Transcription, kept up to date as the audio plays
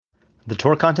The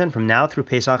Torah content from now through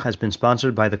Pesach has been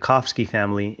sponsored by the Kofsky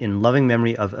family in loving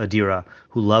memory of Adira,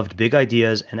 who loved big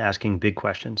ideas and asking big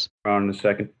questions. On in a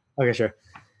second. Okay, sure.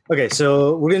 Okay,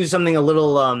 so we're going to do something a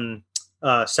little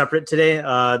separate today.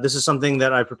 This is something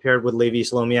that I prepared with Levi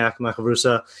Solomiak, my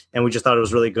chavrusa, and we just thought it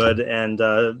was really good and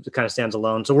it kind of stands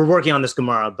alone. So we're working on this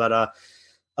Gemara, but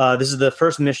this is the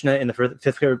first Mishnah in the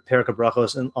fifth Perek of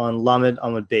Brachos on Lamed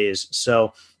Amud Beis.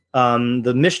 So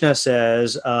the Mishnah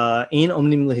says, "Ein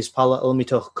omnim lehispala el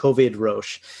mitoch koved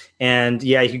rosh," and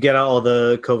yeah, you could get out all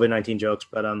the COVID-19 jokes,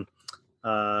 but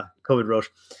koved rosh.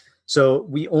 So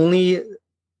we only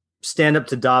stand up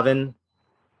to daven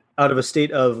out of a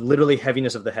state of literally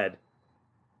heaviness of the head.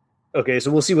 Okay,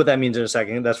 so we'll see what that means in a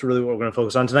second. That's really what we're going to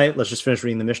focus on tonight. Let's just finish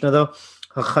reading the Mishnah, though.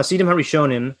 Chasidim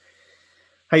harishonim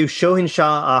hayu shohin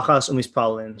shah achas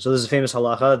umispalin. So this is a famous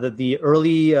halacha that the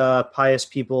early pious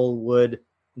people would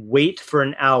wait for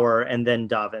an hour and then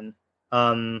daven.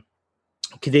 So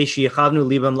that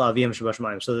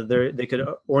they could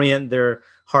orient their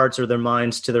hearts or their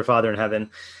minds to their Father in heaven.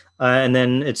 And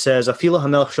then it says, "Afila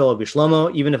hamelch shelo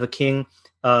bishlomo," even if a king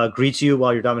greets you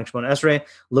while you're davening Shemona Esrei,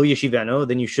 lo yeshiveno,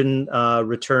 then you shouldn't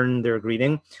return their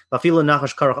greeting. Afila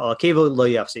nachash karach al akevo lo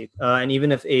yafsik, and even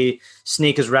if a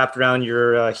snake is wrapped around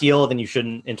your heel, then you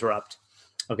shouldn't interrupt.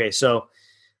 Okay, so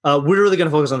we're really going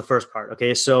to focus on the first part.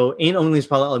 Okay, so ain't only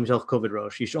COVID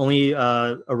rosh. You should only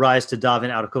arise to daven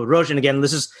out of COVID rosh. And again,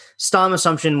 this is stam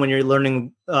assumption when you're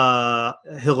learning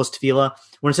Hilchos Tefillah.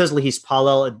 When it says lehis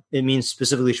palel, it means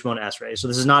specifically Shemona Esrei. So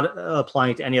this is not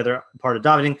applying to any other part of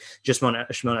davening, just Shemona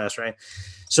Esrei.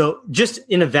 So just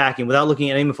in a vacuum, without looking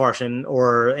at any mefarshim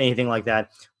or anything like that,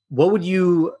 how would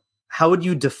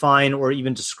you define or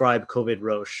even describe COVID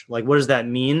rosh? Like, what does that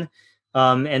mean?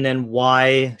 And then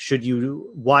why should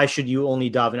you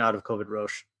only daven out of COVID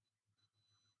rosh?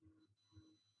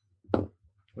 What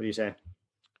do you say?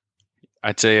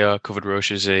 I'd say COVID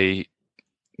rosh is a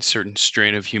certain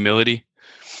strain of humility.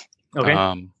 Okay.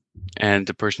 And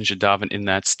the person should daven in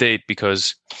that state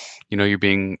because, you're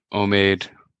being omed,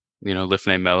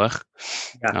 lifnei melech.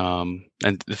 Yeah.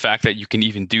 And the fact that you can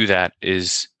even do that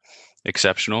is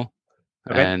exceptional.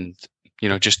 Okay. And,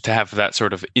 just to have that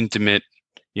sort of intimate,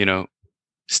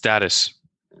 status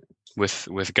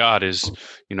with God is,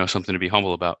 something to be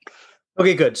humble about.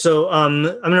 Okay, good. So I'm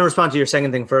going to respond to your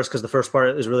second thing first, because the first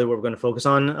part is really what we're going to focus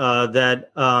on.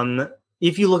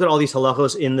 If you look at all these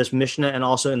halachos in this Mishnah and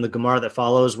also in the Gemara that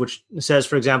follows, which says,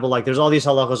 for example, like there's all these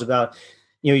halachos about,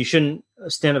 you shouldn't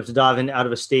stand up to daven out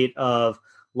of a state of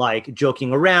like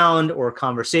joking around or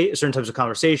certain types of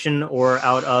conversation or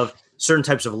out of certain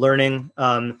types of learning.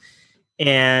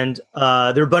 And there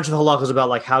are a bunch of halachos about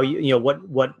like how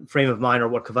what frame of mind or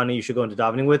what kavanah you should go into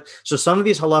davening with. So some of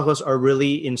these halachos are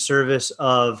really in service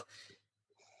of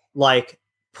like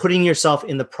putting yourself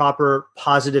in the proper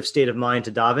positive state of mind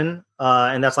to daven,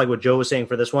 and that's like what Joe was saying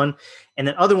for this one. And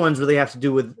then other ones really have to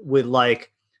do with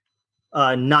like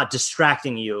not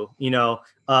distracting you.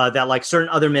 That like certain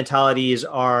other mentalities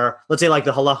are, let's say like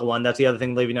the halacha one. That's the other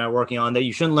thing Levi and I are working on, that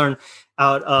you shouldn't learn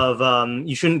out of,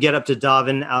 you shouldn't get up to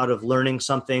daven out of learning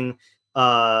something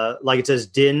like it says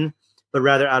din, but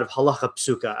rather out of halacha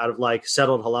psuka, out of like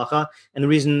settled halacha. And the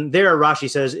reason there, Rashi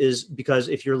says, is because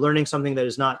if you're learning something that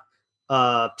is not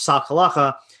psak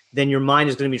halacha, then your mind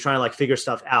is going to be trying to like figure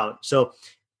stuff out. So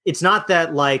it's not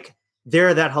that like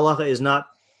that halacha is not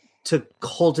to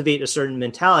cultivate a certain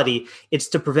mentality, it's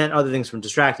to prevent other things from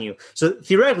distracting you. So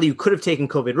theoretically, you could have taken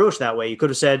COVID rosh that way. You could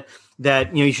have said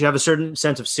that, you should have a certain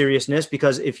sense of seriousness,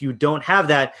 because if you don't have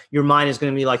that, your mind is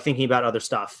going to be like thinking about other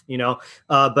stuff,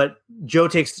 but Joe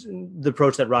takes the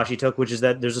approach that Rashi took, which is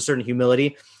that there's a certain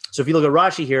humility. So if you look at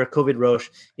Rashi here, COVID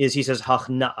rosh he says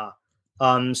hachna'a.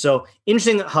 So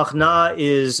interesting, hachna'a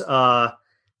is,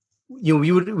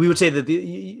 we would say that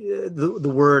the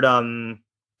word,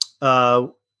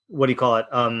 what do you call it?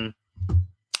 What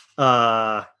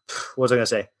was I going to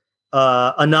say?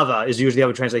 Anava is usually how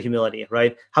we translate humility,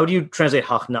 right? How do you translate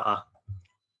hachna'a?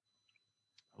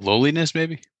 Lowliness,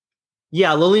 maybe?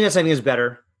 Yeah, lowliness I think is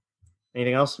better.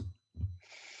 Anything else?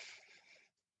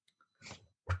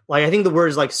 Like, I think the word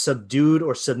is like subdued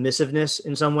or submissiveness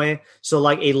in some way. So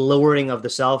like a lowering of the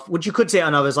self, which you could say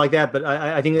anava is like that, but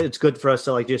I think it's good for us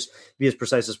to like just be as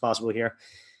precise as possible here.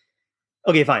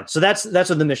 Okay, fine. So that's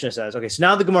what the Mishnah says. Okay, so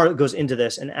now the Gemara goes into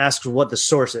this and asks what the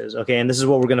source is. Okay, and this is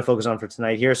what we're going to focus on for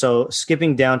tonight here. So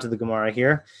skipping down to the Gemara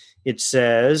here, it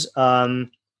says, Can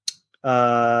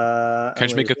I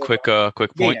just make a quick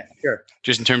point? Yeah, sure.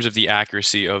 Just in terms of the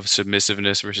accuracy of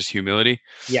submissiveness versus humility.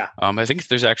 Yeah. I think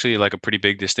there's actually like a pretty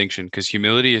big distinction, because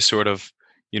humility is sort of,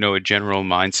 a general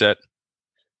mindset,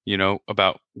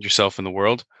 about yourself and the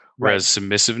world, Whereas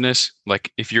submissiveness,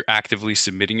 like if you're actively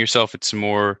submitting yourself, it's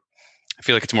more, I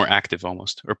feel like it's more active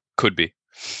almost, or could be.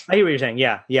 I hear what you're saying.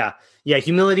 Yeah.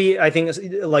 Humility, I think,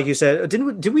 like you said,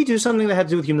 did we do something that had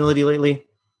to do with humility lately?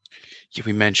 Yeah,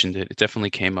 we mentioned it. It definitely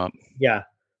came up. Yeah.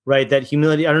 Right. That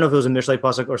humility, I don't know if it was a Mishlei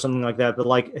Pasuk or something like that, but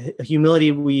like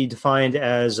humility we defined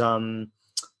as,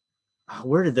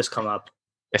 where did this come up?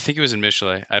 I think it was in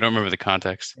Mishlei. I don't remember the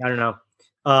context. I don't know.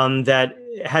 That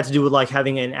had to do with like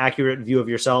having an accurate view of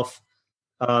yourself.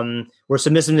 Where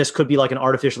submissiveness could be like an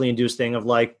artificially induced thing of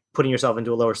like putting yourself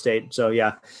into a lower state. So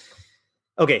yeah.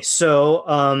 Okay, so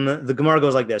the Gemara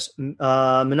goes like this: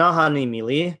 Menahani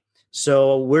mili.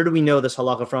 So where do we know this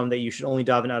halacha from that you should only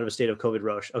daven out of a state of Kovid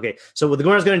Rosh? Okay, so what the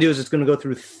Gemara is going to do is it's going to go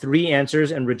through 3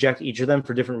 answers and reject each of them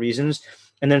for different reasons,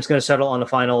 and then it's going to settle on the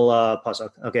final pasuk,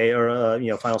 okay,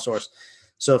 or final source.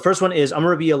 So the first one is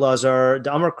Amar Rabbi Elazar,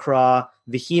 D'Amar Kra,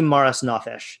 V'hi Maras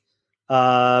Nafesh.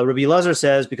 Rabbi Elazar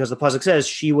says, because the pasuk says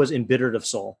she was embittered of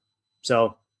soul.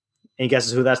 So any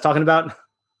guesses who that's talking about?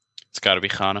 It's got to be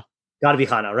Chana. Got to be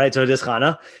Chana, right? So it is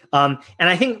Chana. And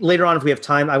I think later on, if we have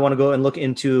time, I want to go and look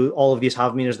into all of these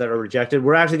Havaminas that are rejected.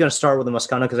 We're actually going to start with the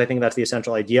Maskana because I think that's the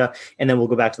essential idea. And then we'll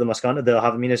go back to the Maskana, the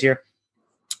Havaminas here.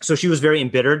 So she was very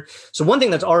embittered. So one thing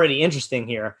that's already interesting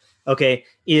here, okay,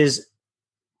 is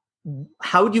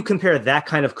how would you compare that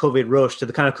kind of Kovid Rosh to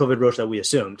the kind of Kovid Rosh that we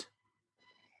assumed?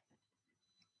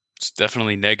 It's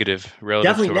definitely negative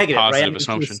relative to a positive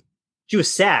assumption. She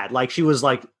was sad. Like she was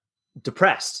like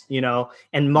depressed,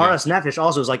 and Maras Nefesh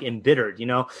also is like embittered,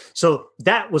 so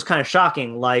that was kind of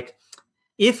shocking. Like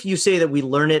if you say that we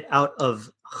learn it out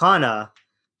of Chana,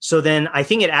 so then I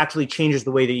think it actually changes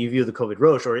the way that you view the Kovid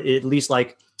Rosh, or it at least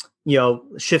like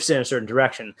shifts in a certain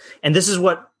direction. And this is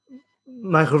what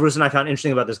Michael Rus and I found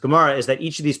interesting about this Gemara, is that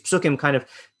each of these psukim kind of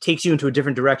takes you into a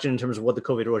different direction in terms of what the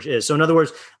Kovid Rosh is. So in other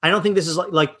words, I don't think this is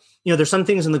like there's some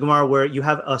things in the Gemara where you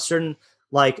have a certain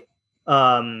like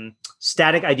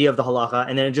static idea of the halacha,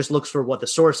 and then it just looks for what the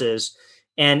source is,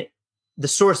 and the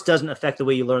source doesn't affect the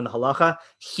way you learn the halacha.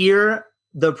 Here,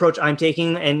 the approach I'm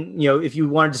taking, and if you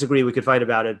want to disagree, we could fight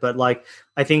about it, but like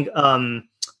I think the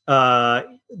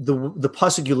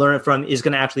pasuk you learn it from is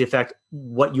going to actually affect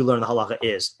what you learn the halacha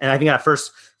is. And I think that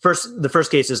the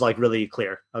first case is like really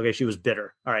clear. Okay, she was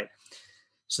bitter. All right.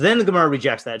 So then the Gemara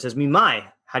rejects that. It says, "Mimai,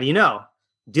 how do you know?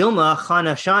 Dilma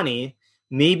Chana Shani."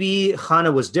 Maybe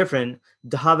Chana was different.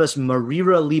 Dahavas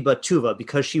Marira Liba Tuva,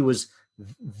 because she was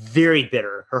very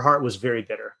bitter. Her heart was very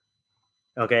bitter.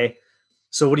 Okay.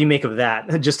 So what do you make of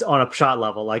that? Just on a pshat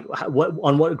level, like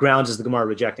on what grounds is the Gemara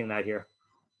rejecting that here?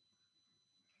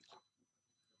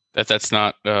 That's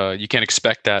not, you can't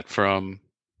expect that from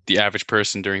the average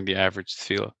person during the average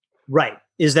tefillah. Right.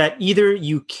 Is that either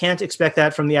you can't expect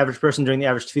that from the average person during the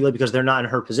average tefillah because they're not in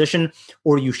her position,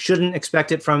 or you shouldn't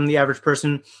expect it from the average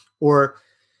person, or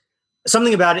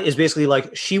something about it is basically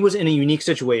like she was in a unique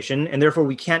situation, and therefore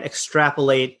we can't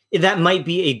extrapolate. That might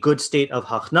be a good state of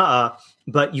hachna'ah,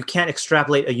 but you can't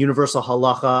extrapolate a universal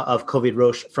halacha of Kovid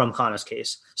Rosh from Chana's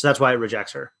case. So that's why it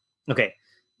rejects her. Okay.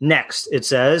 Next, it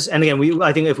says, and again,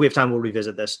 I think if we have time, we'll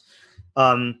revisit this.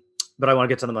 But I want to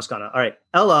get to the Maskana. All right.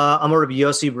 Ella Amar Rabbi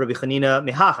Yossi Rabbi Chanina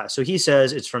Mehacha. So he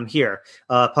says it's from here.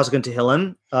 Pasuk in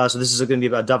Tehillim. So this is going to be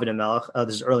about David and Melech.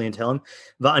 This is early in Tehillim.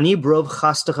 Va'ani brov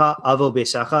chastecha avo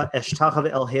besacha eshtacha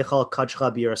ve'el hechal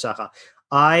kachcha b'yirasacha.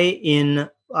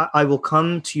 I will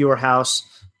come to your house,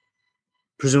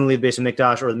 presumably the base of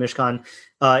Mikdash or the Mishkan,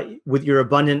 with your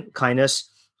abundant kindness.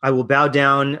 I will bow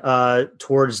down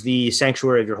towards the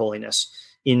sanctuary of your holiness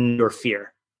in your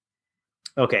fear.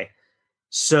 Okay.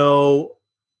 So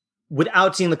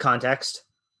without seeing the context,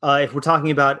 if we're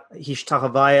talking about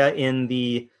Hishtachavaya in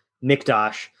the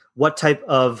Mikdash, what type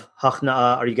of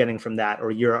Hachna'ah are you getting from that,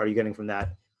 or Yira are you getting from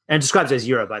that? And it describes it as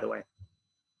Yira, by the way.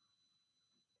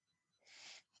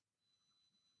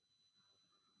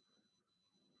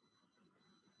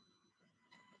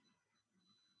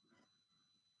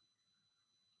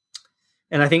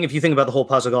 And I think if you think about the whole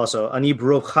pasuk also, Ani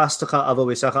b'rov chastecha avo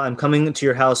besacha, I'm coming to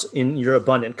your house in your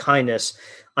abundant kindness.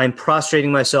 I'm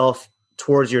prostrating myself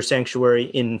towards your sanctuary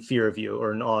in fear of you,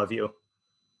 or in awe of you. Is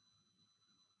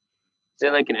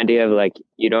it like an idea of like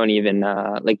you don't even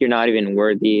you're not even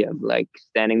worthy of like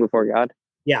standing before God?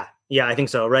 Yeah, I think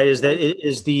so. Right? Is that it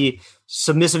is the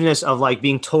submissiveness of like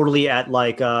being totally at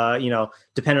like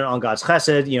dependent on God's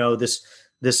chesed.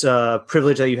 This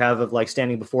privilege that you have of like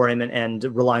standing before him and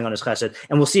relying on his chesed.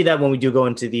 And we'll see that when we do go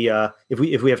into the if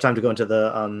we have time to go into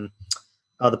the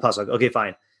pasuk. Okay,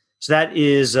 fine. So that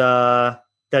is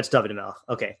that's David and Melech.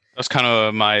 Okay. That's kind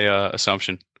of my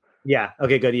assumption. Yeah.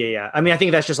 Okay, good. Yeah. I mean, I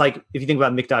think that's just like if you think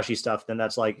about Mikdashi stuff, then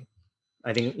that's like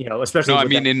I think, especially. No, I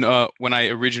mean, in when I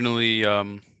originally,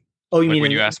 oh, you mean when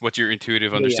you asked what's your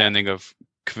intuitive understanding of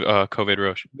Koved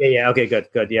Rosh? Yeah. Okay,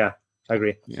 good. Yeah, I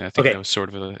agree. Yeah, I think that was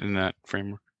sort of in that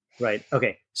framework. Right.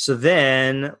 Okay. So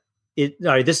then all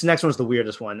right, this next one's the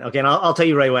weirdest one. Okay. And I'll tell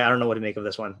you right away. I don't know what to make of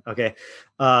this one. Okay.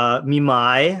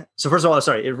 Mimai. So first of all,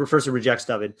 sorry, it refers to rejects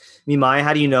David. Mimai.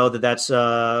 How do you know that that's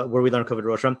where we learn Koved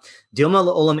Rosh from? Dilma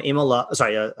Olam Emala.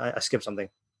 Sorry, I skipped something.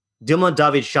 Dilma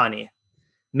David Shani.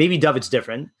 Maybe David's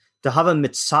different. Dahava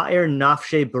mitzair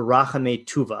nafshe barachame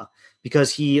tuva,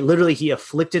 because he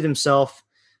afflicted himself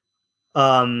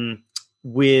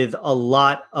with a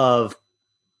lot of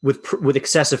with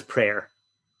excessive prayer.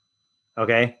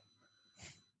 Okay.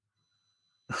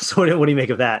 So what do you make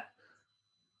of that?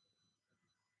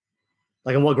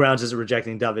 Like, on what grounds is it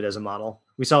rejecting David as a model?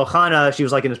 We saw Hannah, she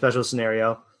was like in a special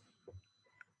scenario.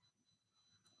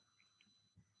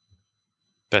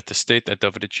 That the state that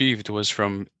David achieved was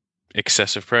from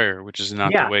excessive prayer, which is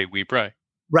not the way we pray.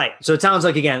 Right. So it sounds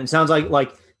like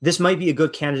this might be a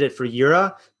good candidate for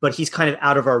Yira, but he's kind of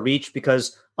out of our reach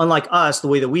because unlike us, the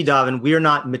way that we daven, we're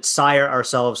not mitzayir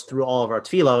ourselves through all of our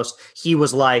tefillos. He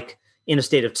was like in a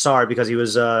state of tsar because he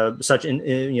was such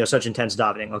intense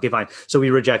davening. Okay, fine. So we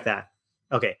reject that.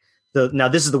 Okay. Now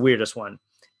this is the weirdest one.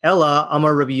 Ella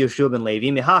Amar Rabbi Yeshua ben Levi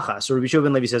mehacha. So Rabbi Yeshua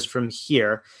ben Levi says from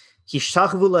here,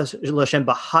 Hishtachavu l'Hashem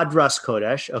b'hadras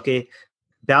kodesh. Okay,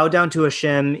 bow down to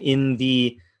Hashem in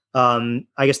the I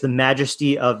guess the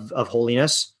majesty of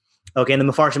holiness. Okay, and the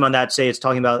Mefarshim on that say it's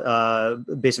talking about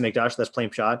Beis Hamikdash. That's plain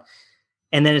pshat.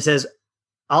 And then it says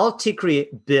Al tikri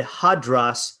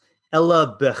b'hadras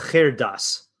ella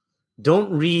b'cherdas.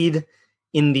 Don't read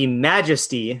in the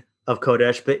majesty of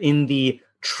Kodesh, but in the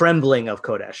trembling of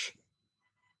Kodesh.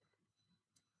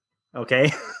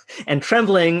 Okay, and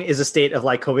trembling is a state of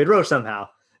like Koved Rosh somehow.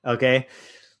 Okay,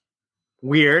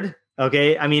 weird.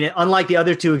 Okay, I mean, unlike the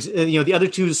other two, the other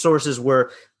two sources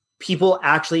were people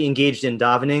actually engaged in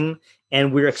davening,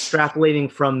 and we're extrapolating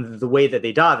from the way that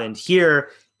they davened. Here,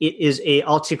 it is a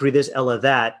al tikri this, ella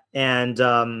that, and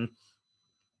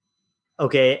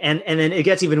okay, and then it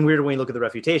gets even weirder when you look at the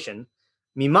refutation.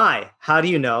 Mimai, how do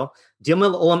you know?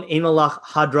 Dilmil olam emalach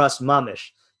hadras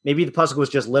mamish. Maybe the pasuk was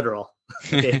just literal.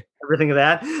 Okay, everything of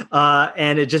that,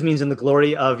 and it just means in the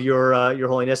glory of your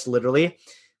holiness, literally.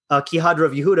 Ki hadra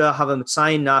of Yehuda have a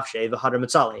mitzayin nafshe v'hadra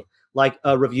mitzali. Like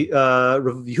Rav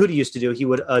Yehuda used to do, he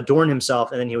would adorn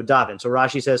himself and then he would daven. So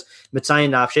Rashi says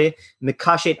mitzayin nafshe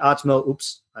mikashet atzmo.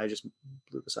 Oops, I just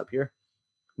blew this up here.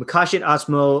 Mikashet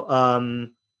atzmo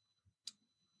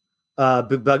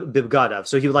bibgadav.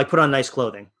 So he would like put on nice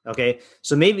clothing. Okay,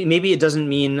 so maybe it doesn't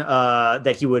mean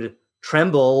that he would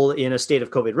tremble in a state of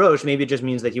Koved Rosh. Maybe it just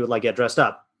means that he would like get dressed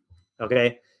up.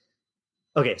 Okay.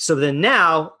 So then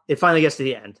now it finally gets to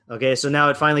the end. Okay. So now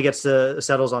it finally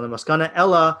settles on the Maskana.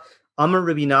 Ella Amar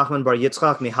Rabbi Nachman bar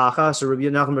Yitzchak mihacha. So Rabbi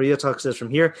Nachman bar Yitzchak says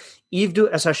from here, Ivdu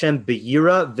es Hashem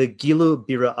b'yira v'gilu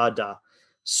bira'ada.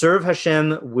 Serve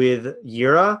Hashem with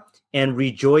yira and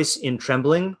rejoice in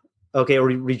trembling. Okay. Or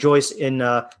rejoice in,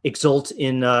 exult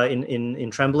in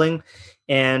trembling.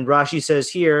 And Rashi says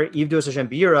here, Ivdu es Hashem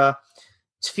b'yira,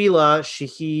 Tefillah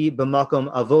shehi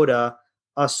b'makom avoda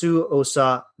asu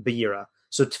osa b'yira.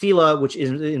 So tefillah, which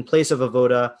is in place of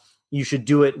avoda, you should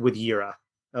do it with yira.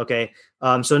 Okay.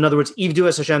 So in other words, Ivdu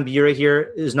es Hashem b'yira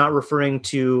here is not referring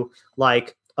to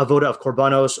like avoda of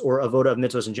korbanos or avoda of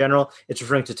mitzvos in general. It's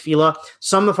referring to tefillah.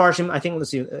 Some Mefarshim, I think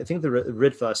the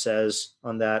Ritva says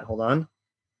on that. Hold on.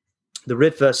 The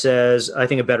Ritva says, I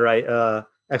think a better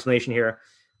explanation here.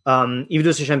 Ivdu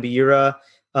es Hashem b'yira.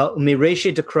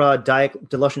 Mireshe dekra daik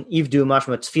deloshin ivdu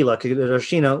mashma tefila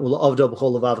k'derashina ulavdo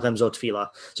b'chol levavchem zo tefila.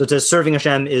 So it says serving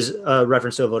Hashem is a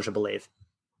reference to avodah b'leiv.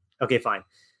 Okay, fine.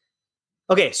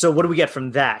 Okay, so what do we get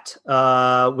from that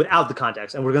without the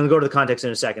context? And we're going to go to the context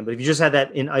in a second. But if you just had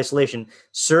that in isolation,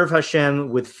 serve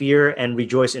Hashem with fear and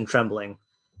rejoice in trembling.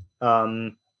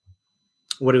 What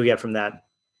do we get from that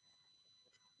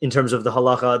in terms of the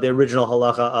halacha, the original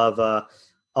halacha of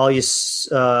Al Yis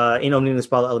in Omnim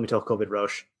Nispal El Mitoch Koved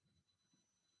Rosh,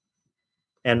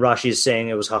 and Rashi is saying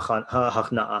it was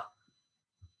hachna'a.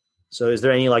 So, is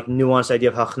there any like nuanced idea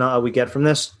of hachna'a we get from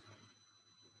this?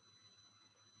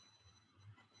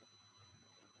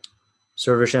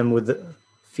 Serve Hashem with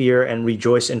fear and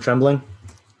rejoice in trembling.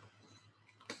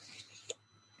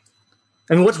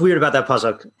 I mean, what's weird about that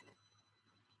pasuk?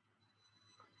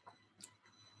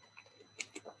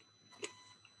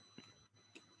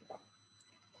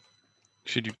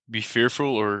 Should you be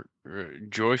fearful or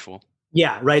joyful?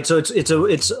 Yeah, right. So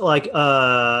it's like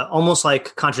almost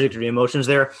like contradictory emotions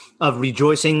there of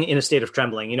rejoicing in a state of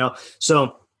trembling.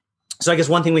 So I guess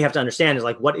one thing we have to understand is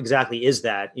like what exactly is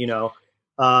that?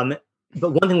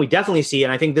 But one thing we definitely see,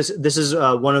 and I think this is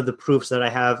one of the proofs that I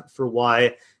have for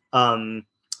why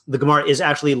the Gemara is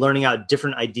actually learning out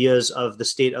different ideas of the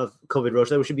state of Kovid Rosh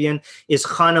that we should be in, is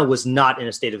Chana was not in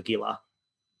a state of Gila.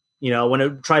 When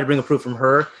it tried to bring a proof from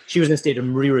her, she was in a state of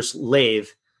Merirus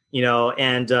Lave,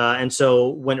 and so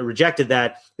when it rejected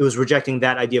that, it was rejecting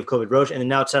that idea of Kovid Rosh, and then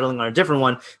now it's settling on a different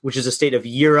one, which is a state of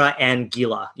Yira and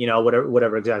Gila,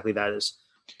 whatever exactly that is.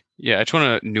 Yeah, I just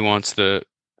want to nuance the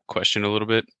question a little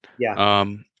bit. Yeah.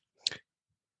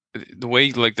 The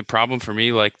way, like, the problem for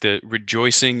me, like the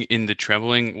rejoicing in the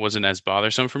trembling wasn't as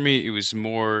bothersome for me.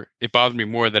 It bothered me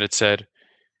more that it said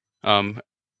to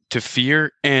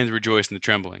fear and rejoice in the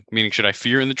trembling. Meaning, should I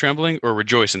fear in the trembling or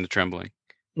rejoice in the trembling?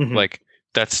 Mm-hmm. Like,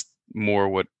 that's more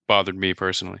what bothered me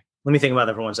personally. Let me think about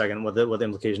that for 1 second, what the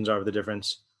implications are of the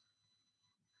difference.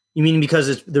 You mean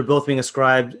because they're both being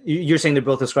ascribed, you're saying they're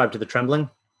both ascribed to the trembling?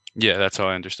 Yeah, that's how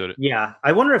I understood it. Yeah.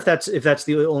 I wonder if that's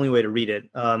the only way to read it.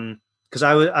 Because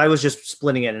I was just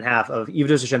splitting it in half of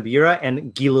Ivdos Hashem Bira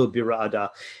and Gilu Bira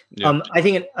Ada. Yeah. I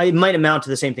think it might amount to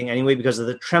the same thing anyway, because of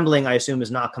the trembling, I assume, is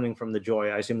not coming from the joy.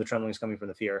 I assume the trembling is coming from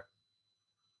the fear.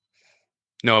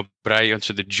 No, but I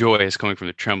answered the joy is coming from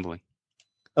the trembling.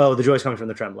 Oh, the joy is coming from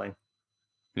the trembling.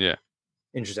 Yeah.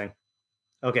 Interesting.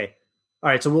 Okay. All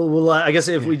right. So we'll I guess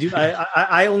if we do,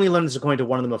 I only learned this according to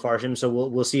one of the Mefarshim, so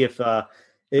we'll see if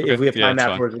we have time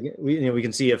afterwards, we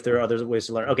can see if there are other ways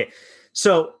to learn. Okay.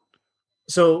 So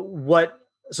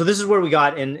this is where we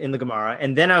got in the Gemara.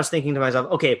 And then I was thinking to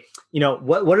myself, okay,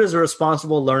 what does a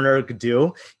responsible learner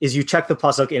do is you check the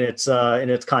pasuk in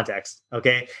its context.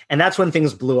 Okay. And that's when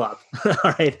things blew up. All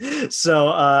right.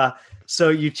 So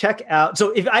you check out.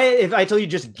 So if I told you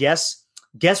just guess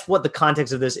what the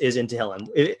context of this is in Tehillim,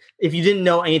 if you didn't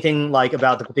know anything like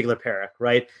about the particular parak,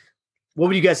 right? What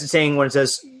would you guess it's saying when it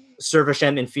says serve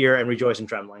Hashem in fear and rejoice in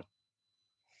trembling?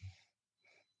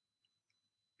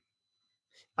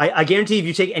 I guarantee if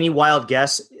you take any wild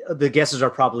guess, the guesses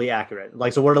are probably accurate.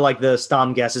 Like, so what are like the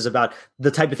Stam guesses about the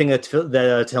type of thing that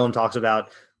Tehillim talks about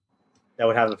that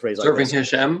would have a phrase like serving this?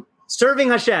 Hashem? Serving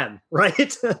Hashem,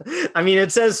 right? I mean,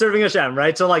 it says serving Hashem,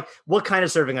 right? So like, what kind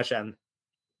of serving Hashem?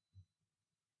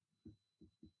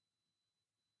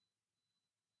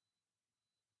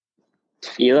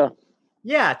 Tefillah.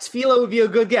 Yeah, tefillah would be a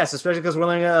good guess, especially because we're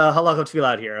learning a halakha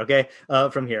tefillah out here, okay?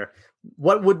 From here.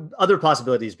 What would other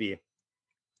possibilities be?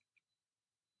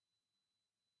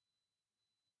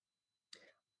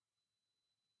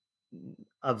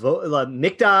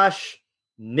 Mikdash,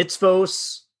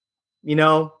 mitzvos,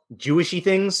 Jewishy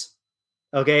things.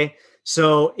 Okay,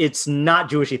 so it's not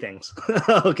Jewishy things.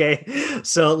 Okay,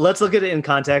 so let's look at it in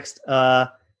context.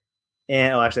 Actually,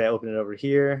 I opened it over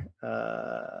here.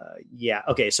 Yeah.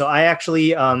 Okay, so I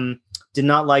actually did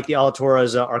not like the Al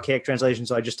Torah's archaic translation,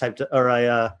 so I just typed,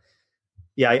 I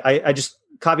just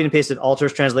copied and pasted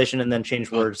Alter's translation and then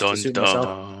changed words to suit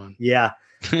myself. Yeah.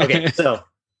 Okay, so.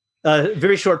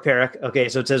 Very short parak. Okay,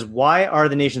 so it says, "Why are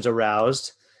the nations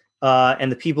aroused,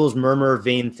 and the peoples murmur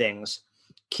vain things?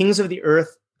 Kings of the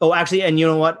earth." Oh, actually, and you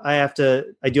know what? I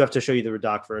do have to show you the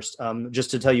Radak first,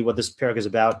 just to tell you what this parak is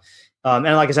about. And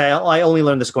like I said, I only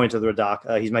learned this going to the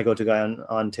Radak. He's my go-to guy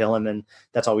on Tehillim, and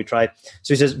that's all we tried.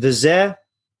 So he says, "V'zeh."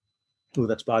 Ooh,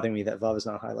 that's bothering me. That vav is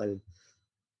not highlighted.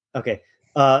 Okay.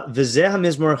 V'zeh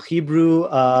hamizmor chibru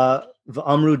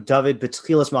v'amru David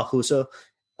b'tchilas malchuso.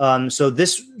 So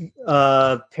this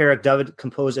parak David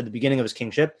composed at the beginning of his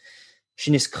kingship.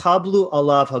 Shiniskablu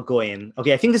alav hagoyim.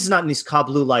 Okay, I think this is not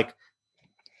niskablu like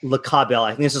lakabel.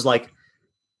 I think this is like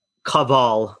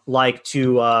kaval, like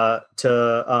to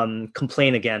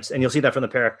complain against. And you'll see that from the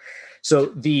parak. So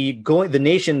the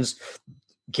nations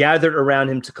gathered around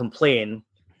him to complain.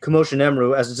 Kamosha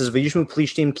Nemru, as it says, Vayishmu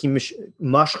Plishtim ki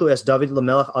mashchu es David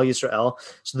lemelech al Yisrael.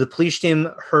 So the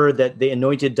Plishtim heard that they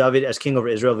anointed David as king over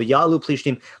Israel. V'yalu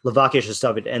Plishtim levakesh es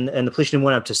David, and the Plishtim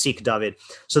went up to seek David.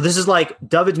 So this is like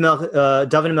David and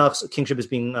Melech's kingship is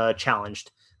being challenged.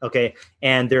 Okay,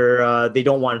 and they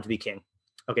don't want him to be king.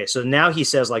 Okay, so now he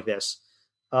says like this,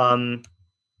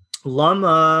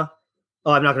 Lama.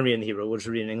 Oh, I'm not going to read it in Hebrew. We'll just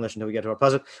read it in English until we get to our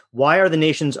pasuk. Why are the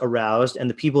nations aroused and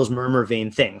the peoples murmur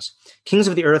vain things? Kings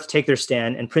of the earth take their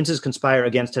stand, and princes conspire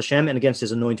against Hashem and against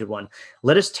his anointed one.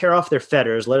 Let us tear off their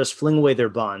fetters. Let us fling away their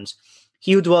bonds.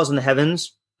 He who dwells in the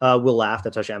heavens will laugh.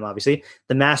 That's Hashem, obviously.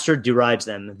 The master derides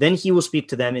them. Then he will speak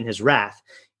to them in his wrath.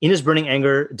 In his burning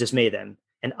anger, dismay them.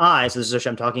 And I, so this is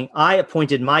Hashem talking, I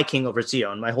appointed my king over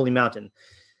Zion, my holy mountain.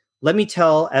 Let me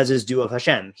tell as is due of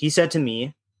Hashem. He said to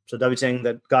me, so David saying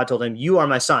that God told him, you are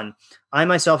my son. I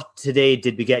myself today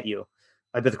did beget you.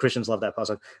 I bet the Christians love that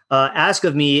pasuk. Ask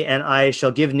of me, and I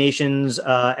shall give nations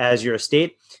as your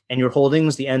estate, and your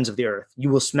holdings the ends of the earth. You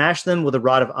will smash them with a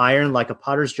rod of iron, like a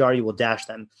potter's jar. You will dash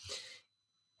them.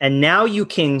 And now, you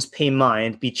kings, pay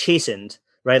mind, be chastened,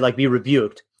 right? Like be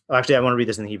rebuked. Oh, actually, I want to read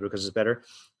this in the Hebrew because it's better.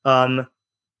 Where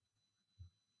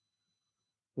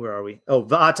are we? Oh,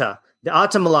 va'ata. The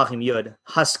ata malachim yud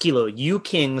haskilo. You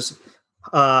kings,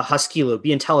 haskilo.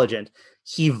 Be intelligent.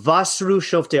 Hivasru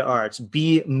shofte arts.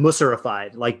 Be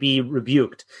musarified, like be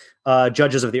rebuked.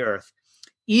 Judges of the earth.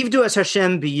 Ivdu es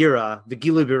Hashem biyira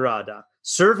v'gilu birada.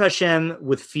 Serve Hashem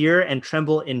with fear and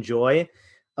tremble in joy.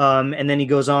 And then he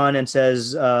goes on and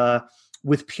says,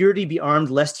 with purity be armed,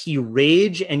 lest he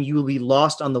rage and you will be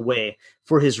lost on the way.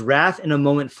 For his wrath in a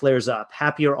moment flares up.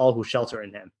 Happy are all who shelter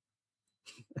in him.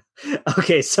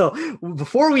 Okay, so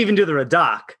before we even do the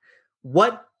Radak,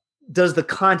 what does the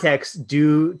context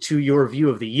do to your view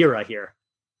of the Yira here?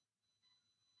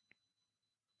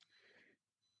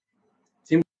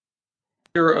 Seems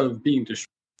fear of being destroyed.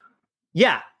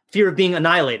 Yeah, fear of being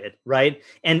annihilated, right?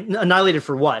 And annihilated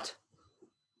for what?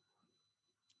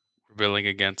 Rebelling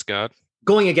against God.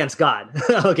 Going against God.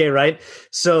 Okay, right?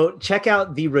 So check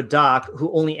out the Radak,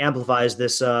 who only amplifies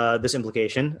this this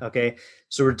implication. Okay,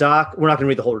 so Radak, we're not going to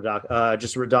read the whole Radak,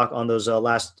 just Radak on those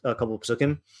last couple of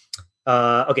psukim.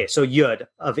 Okay, so Yud,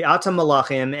 V'ata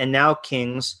Malachim, and now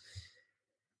kings.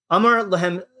 Amar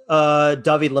Lahem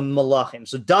David Malachim.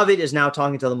 So David is now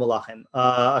talking to the Malachim,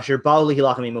 Asher Ba'u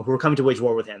Lihilachim, who are coming to wage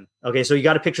war with him. Okay, so you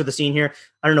got to picture the scene here.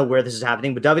 I don't know where this is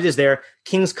happening, but David is there.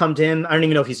 Kings come to him. I don't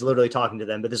even know if he's literally talking to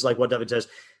them, but this is like what David says.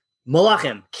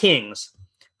 Malachim, kings,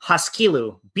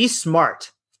 Haskilu, be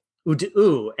smart,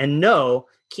 Ud'u, and know,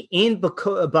 Ki ein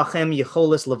bachem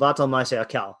yecholis levatal ma'aseh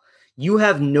akel. You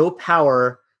have no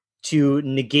power to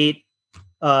negate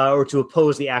or to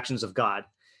oppose the actions of God.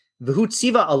 V'hu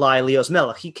tziva alai lios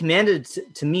melech. He commanded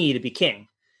to me to be king.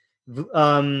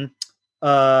 Ve'ech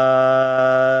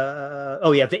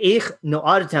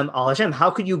no'adatem al Hashem.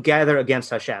 How could you gather against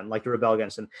Hashem, like to rebel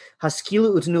against him?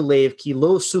 Haskilu utnu leiv ki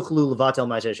lo suchlu levatel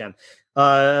ma'aseh Hashem.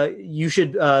 You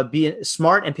should be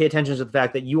smart and pay attention to the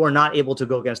fact that you are not able to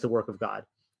go against the work of God.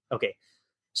 Okay.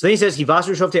 So then he says,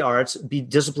 "Hivasru shofte arts, be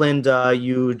disciplined,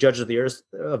 you judges of the earth.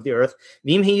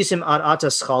 V'im hiyisim ad ata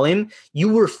schalim, you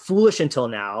were foolish until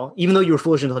now, even though you were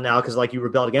foolish until now, because like you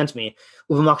rebelled against me.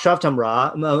 Uv'machshavtam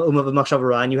ra,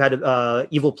 and you had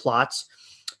evil plots.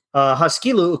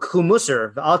 Haskilu ukhu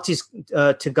musar v'altis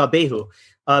tegabehu.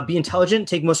 Be intelligent,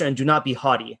 take musar, and do not be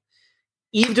haughty.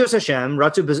 Ivdos Hashem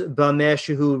ratu b'meh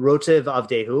shehu rotev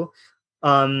avdehu."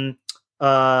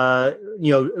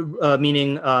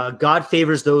 Meaning God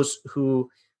favors those who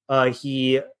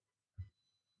he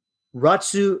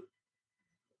ritzu.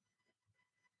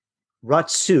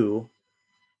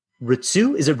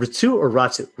 Is it ritzu or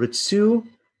ratsu? Ritzu.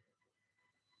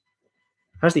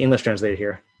 How's the English translated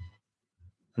here?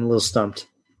 I'm a little stumped.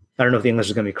 I don't know if the English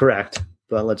is going to be correct,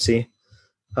 but let's see.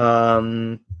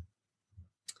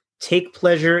 Take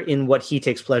pleasure in what he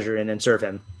takes pleasure in and serve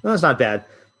him. Well, that's not bad.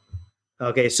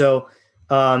 Okay, so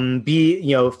find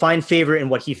favor in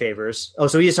what he favors. Oh,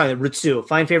 so he's talking about Ritzu,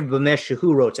 find favor b'mesh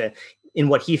shehu rote, in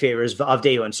what he favors,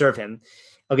 v'avdehu, and serve him.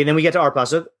 Okay, then we get to our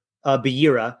pasuk,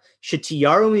 b'yira,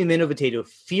 shetiyaru mimenu v'tedu,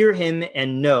 fear him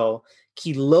and know,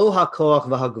 ki lo hakoach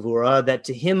v'hagvura, that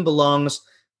to him belongs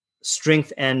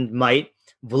strength and might,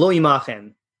 v'lo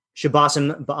imachem,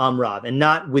 shabasim ba'am rav, and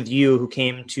not with you who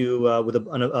came to with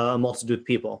a multitude of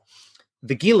people.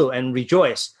 V'gilu, and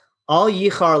rejoice. Al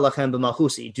yichar lachem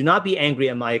b'malchusi. Do not be angry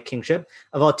at my kingship.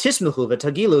 Aval tismuchu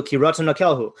v'tagilu ki ratzon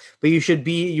hakelhu. But you should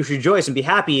rejoice and be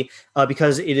happy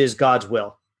because it is God's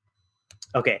will.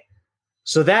 Okay,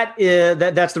 so that's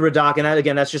the Radak, and that,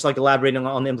 again, that's just like elaborating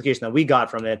on the implication that we got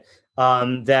from it.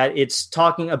 That it's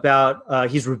talking about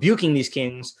he's rebuking these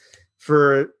kings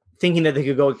for thinking that they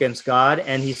could go against God,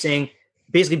 and he's saying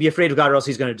basically be afraid of God, or else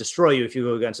he's going to destroy you if you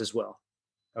go against his will.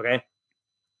 Okay.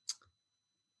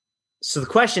 So the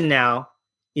question now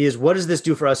is, what does this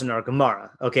do for us in our Gemara?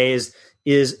 Okay, is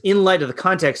in light of the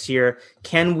context here,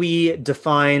 can we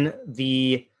define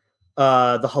the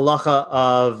halacha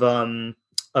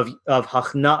of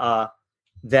hachna'a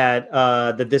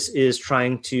that this is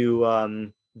trying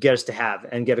to get us to have,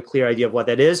 and get a clear idea of what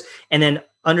that is, and then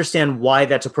understand why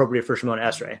that's appropriate for Shimon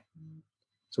Esrei?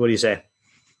 So what do you say?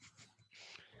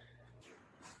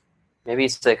 Maybe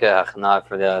it's like a hachna'a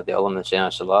for the olam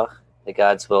l'shem shalach. That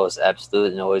God's will is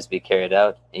absolute and always be carried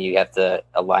out, and you have to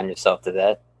align yourself to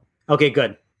that. Okay,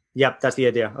 good. Yep, that's the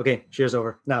idea. Okay, cheers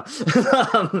over. No, that's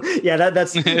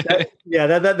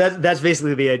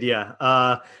basically the idea.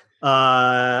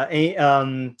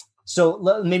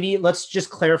 So maybe let's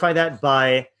just clarify that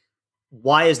by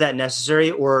why is that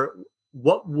necessary, or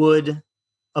what would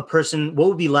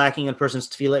be lacking in a person's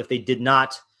tefillah if they did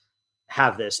not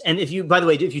have this? And if you, by the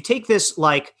way, if you take this,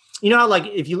 like, you know, like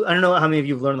I don't know how many of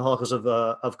you have learned the halachos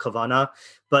of kavana,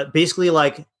 but basically,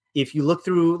 like, if you look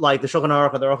through like the Shulchan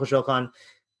Aruch or the Aruch Shulchan,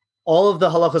 all of the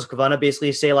halachos of kavana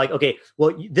basically say like, okay,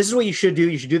 well, this is what you should do.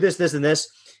 You should do this, this, and this.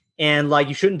 And like,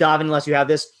 you shouldn't daven unless you have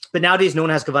this. But nowadays, no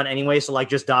one has kavana anyway. So like,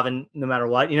 just daven no matter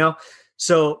what, you know?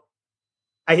 So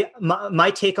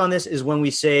my take on this is when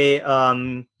we say,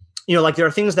 you know, like there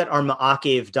are things that are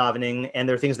ma'akev davening and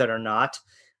there are things that are not.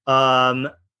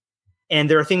 And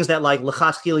there are things that like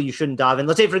lechatchila you shouldn't daven.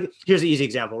 Let's say here's an easy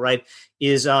example, right?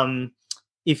 Is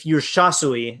if you're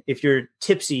shasui, if you're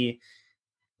tipsy,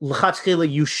 lechatchila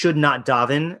you should not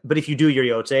daven, but if you do, you're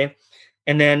yotze.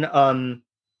 And then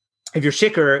if you're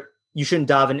shikr, you shouldn't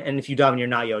daven, and if you daven, you're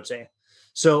not yotze.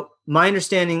 So my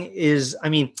understanding is, I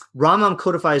mean, Rambam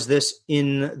codifies this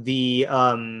in the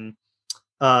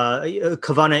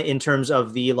kavana in terms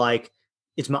of the like,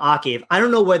 it's ma'akev. I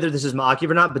don't know whether this is ma'akev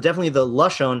or not, but definitely the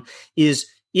lashon is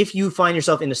if you find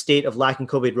yourself in a state of lacking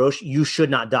koved rosh, you should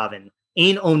not daven.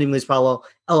 Ein omdim lispalo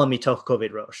ela mitoch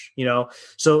koved rosh. You know,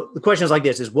 so the question is like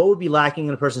this: is what would be lacking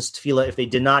in a person's tefillah if they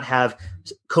did not have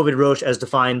koved rosh as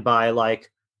defined by,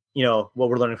 like, you know, what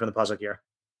we're learning from the pasuk here?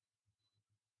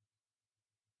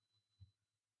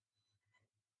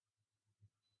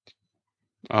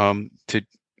 To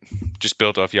just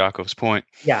build off Yaakov's point,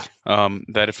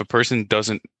 that if a person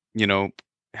doesn't, you know,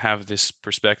 have this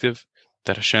perspective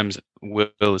that Hashem's will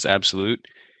is absolute,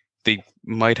 they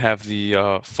might have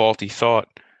the faulty thought,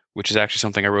 which is actually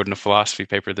something I wrote in a philosophy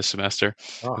paper this semester,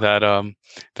 that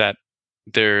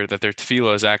their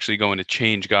tefillah is actually going to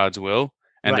change God's will,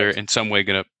 and they're in some way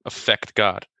going to affect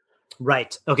God.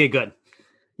 Right. Okay, good.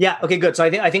 Yeah. Okay, good. So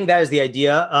I think that is the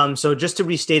idea. So just to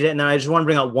restate it, and then I just want to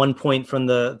bring out one point from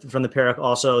the parak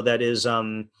also that is a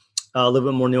little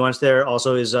bit more nuanced there.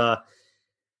 Also is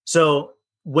so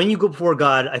when you go before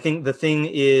God, I think the thing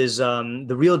is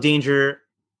the real danger.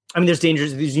 I mean, there's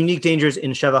unique dangers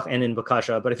in Shevach and in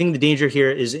Bakasha, but I think the danger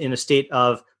here is in a state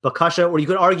of Bakasha, or you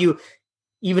could argue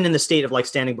even in the state of like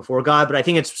standing before God, but I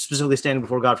think it's specifically standing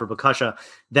before God for Bakasha,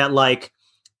 that like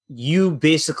you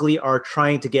basically are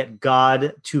trying to get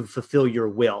God to fulfill your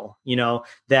will, you know,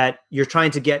 that you're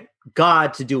trying to get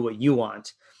God to do what you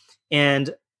want.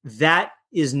 And that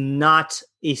is not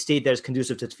a state that is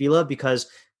conducive to tefillah, because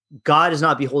God is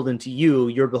not beholden to you,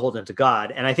 you're beholden to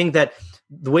God. And I think that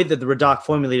the way that the Radak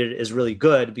formulated it is really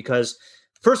good, because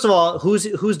first of all,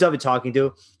 who's David talking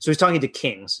to? So he's talking to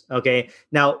kings. Okay.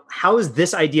 Now, how is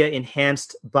this idea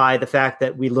enhanced by the fact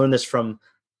that we learn this from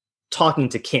talking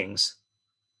to kings?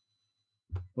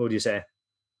 What would you say?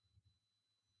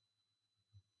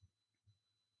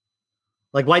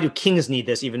 Like, why do kings need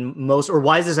this even most, or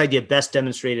why is this idea best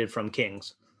demonstrated from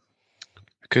kings?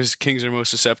 Because kings are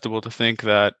most susceptible to think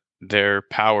that their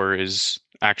power is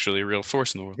actually a real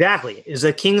force in the world. Exactly. Is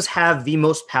that kings have the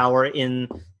most power in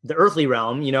the earthly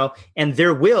realm, you know, and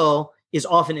their will is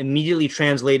often immediately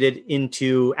translated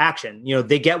into action. You know,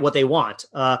 they get what they want.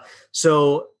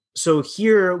 So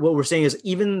here, what we're saying is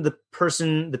even the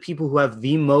people who have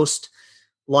the most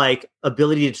like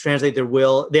ability to translate their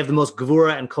will, they have the most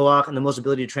gevura and koach and the most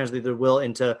ability to translate their will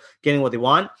into getting what they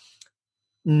want.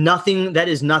 That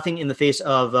is nothing in the face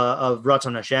of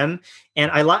Ratzon Hashem.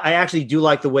 And I actually do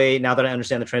like the way, now that I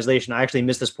understand the translation, I actually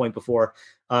missed this point before.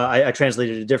 I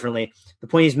translated it differently. The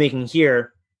point he's making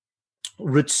here,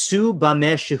 Ritzu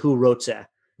bameh shehu rotze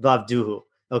vavduhu.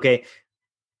 Okay.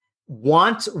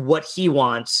 Want what he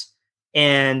wants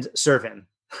and serve him.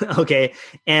 Okay.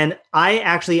 And I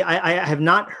have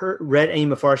not read any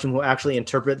Mefarshim who actually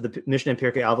interpret the Mishnah and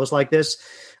Pirkei Avos like this.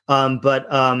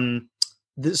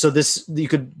 So this, you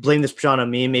could blame this pshat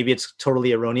on me. Maybe it's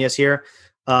totally erroneous here.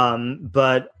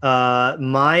 But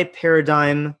my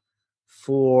paradigm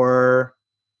for,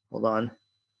 hold on,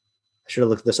 I should have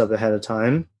looked this up ahead of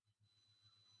time.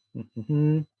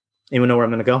 Anyone know where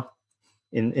I'm going to go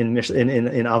in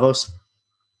Avos?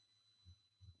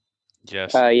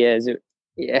 Yes.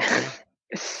 Yeah.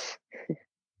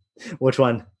 Which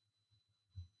one?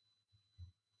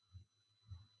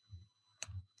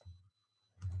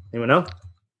 Anyone know?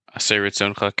 Asay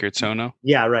Ritzoncha Kirtzono.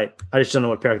 Yeah, right. I just don't know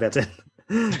what parak that's in.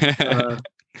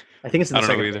 I think it's in the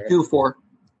second. Either. 2-4.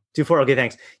 2-4. Okay,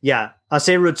 thanks. Yeah.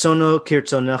 Asay Ritzono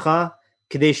Kirtzonecha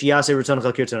Kadesh Yaseh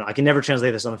Ritzonecha Kirtzono. I can never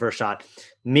translate this on the first shot.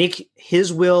 Make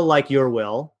his will like your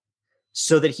will,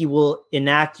 so that he will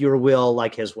enact your will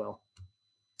like his will.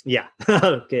 Yeah.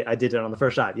 Okay, I did it on the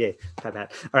first shot. Yay.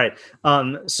 Pat. All right.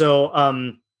 So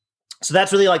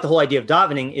that's really like the whole idea of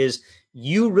davening is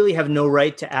you really have no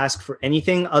right to ask for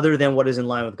anything other than what is in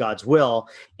line with God's will.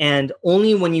 And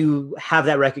only when you have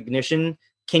that recognition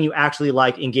can you actually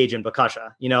like engage in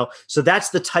bakasha, So that's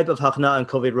the type of hachna and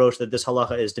koved rosh that this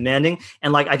halacha is demanding.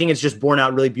 And like, I think it's just borne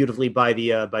out really beautifully by the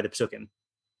psukim.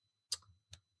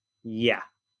 Yeah.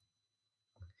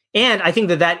 And I think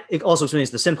that it also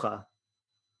explains the simcha,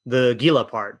 the gila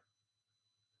part.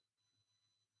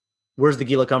 Where's the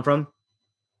gila come from?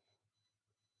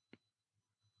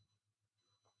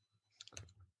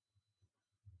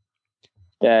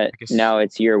 That now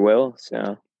it's your will,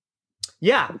 so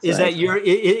yeah, is that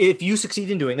if you succeed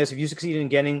in doing this, if you succeed in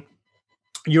getting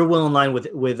your will in line with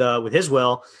his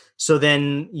will, so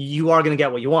then you are going to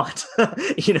get what you want,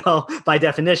 by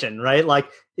definition, right?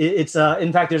 Like it's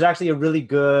in fact, there's actually a really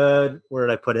good, where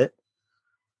did I put it?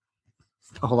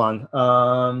 Hold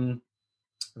on.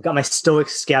 I've got my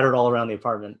stoics scattered all around the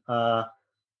apartment. Let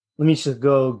me just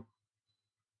go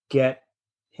get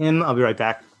him. I'll be right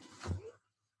back.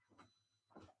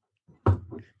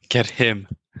 Get him.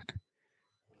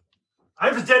 I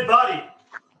have a dead body.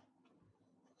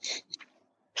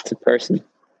 It's a person.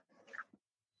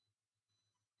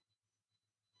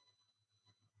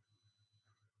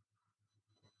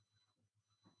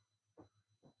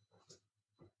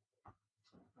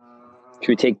 Should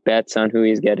we take bets on who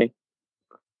he's getting?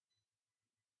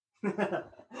 They're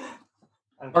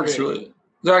actually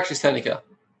Seneca.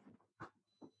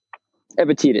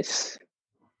 Epictetus.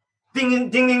 Ding, ding,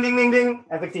 ding, ding, ding, ding, ding.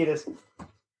 Epictetus.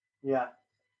 Yeah.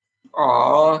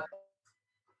 Aww.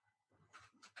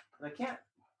 I can't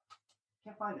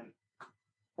find him.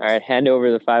 All right, hand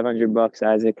over the $500,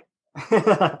 Isaac.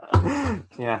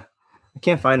 Yeah, I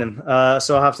can't find him.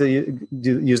 So I'll have to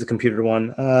use the computer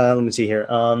one. Let me see here.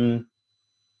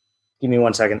 Give me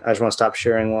 1 second. I just want to stop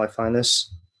sharing while I find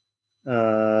this.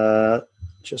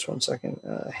 Just 1 second.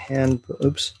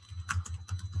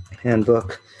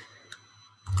 Handbook.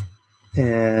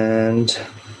 And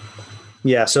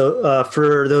yeah, so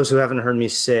for those who haven't heard me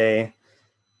say,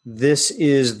 this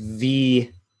is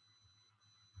the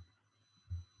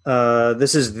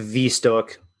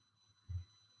Stoic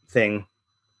thing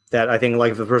that I think,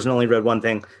 like, if a person only read one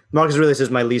thing, Marcus Aurelius is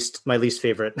my least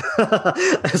favorite.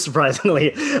 Surprisingly,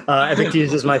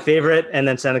 Epictetus is my favorite, and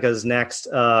then Seneca is next.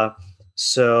 I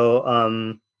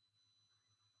don't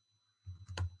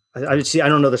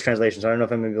know this translation, so I don't know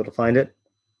if I'm going to be able to find it.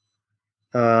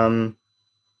 So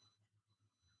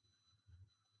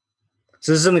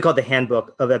this is something called the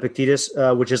Handbook of Epictetus,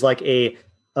 which is like a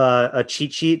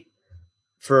cheat sheet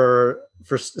for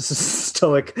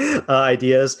Stoic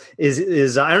ideas.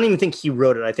 Is I don't even think he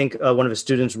wrote it. I think one of his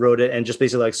students wrote it and just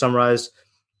basically like summarized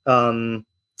all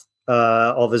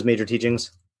of his major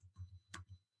teachings.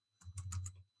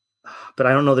 But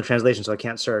I don't know the translation, so I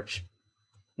can't search.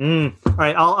 All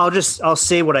right, I'll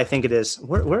say what I think it is.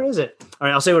 Where is it? All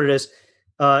right, I'll say what it is.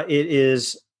 It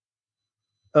is.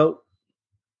 Oh,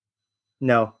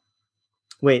 no.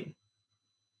 Wait.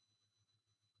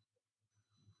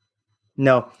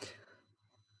 No.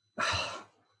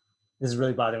 This is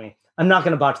really bothering me. I'm not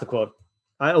going to botch the quote.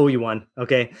 I owe you one.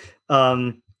 Okay.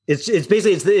 It's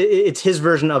basically it's his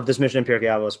version of this Mishnah in Pirkei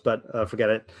Avos, but forget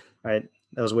it. All right,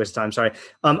 that was a waste of time. Sorry.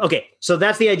 Okay, so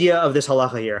that's the idea of this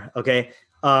halacha here. Okay.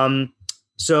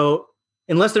 So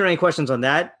unless there are any questions on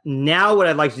that, now what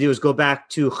I'd like to do is go back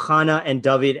to Chana and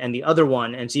David and the other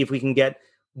one and see if we can get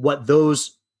what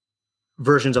those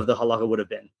versions of the halacha would have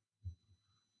been.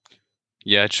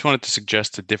 Yeah, I just wanted to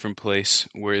suggest a different place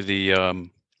where the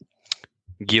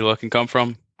Gila can come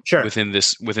from. Sure. Within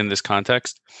this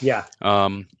context. Yeah.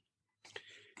 And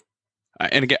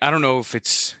again, I don't know if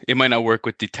it might not work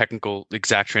with the technical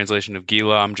exact translation of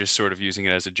Gila. I'm just sort of using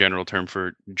it as a general term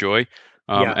for joy.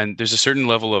 And there's a certain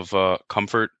level of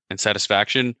comfort and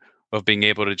satisfaction of being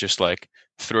able to just like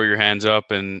throw your hands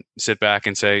up and sit back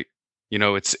and say,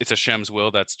 it's Hashem's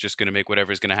will that's just going to make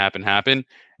whatever is going to happen.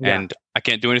 Yeah. And I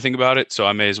can't do anything about it. So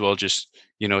I may as well just,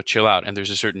 chill out. And there's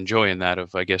a certain joy in that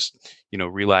of, I guess,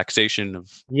 relaxation of,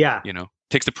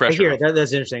 takes the pressure off.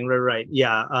 That's interesting. Right.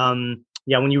 Yeah.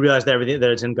 Yeah. When you realize that everything, that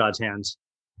it's in God's hands.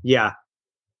 Yeah.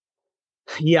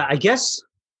 Yeah. I guess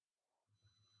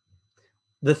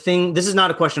this is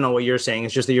not a question on what you're saying.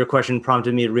 It's just that your question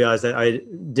prompted me to realize that I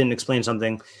didn't explain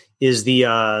something, is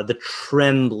the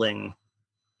trembling.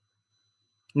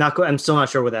 I'm still not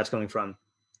sure where that's coming from,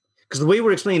 because the way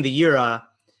we're explaining the Yira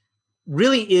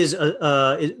really is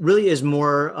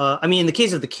more. In the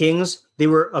case of the kings, they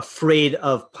were afraid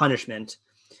of punishment.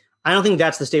 I don't think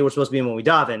that's the state we're supposed to be in when we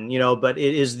daven, but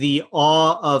it is the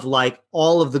awe of like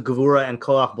all of the gevura and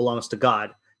koach belongs to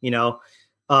God,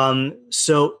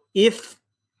 So if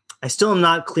I still am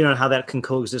not clear on how that can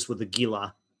coexist with the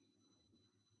Gila.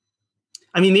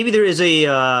 I mean, maybe there is a,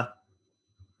 I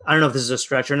don't know if this is a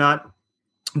stretch or not,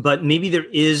 but maybe there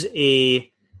is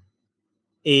a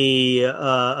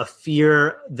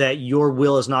fear that your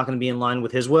will is not going to be in line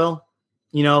with his will,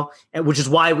 and which is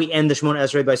why we end the Shemona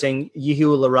Esrei by saying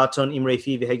Yihu laraton imrei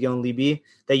fi v'hegyon libi,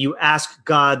 that you ask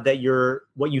God that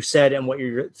what you said and what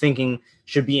you're thinking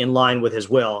should be in line with his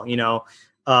will,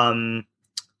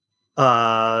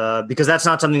 because that's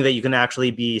not something that you can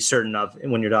actually be certain of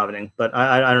when you're davening. But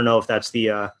I don't know if that's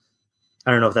I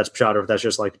don't know if that's pshat or if that's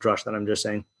just like the drush that I'm just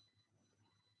saying.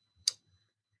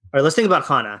 All right, let's think about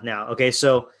Hannah now. Okay,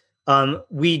 so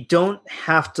we don't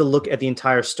have to look at the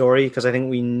entire story because I think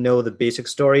we know the basic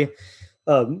story.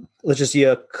 Let's just see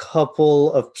a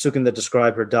couple of psukim that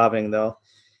describe her davening, though.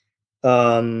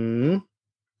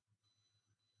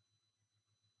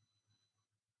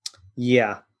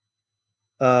 Yeah.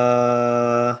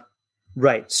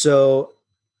 Right. So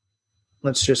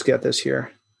let's just get this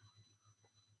here.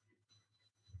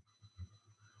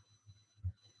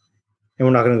 And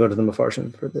we're not going to go to the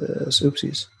Mefarshim for this.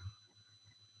 Oopsies.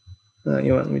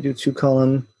 Let me do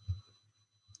 2-column.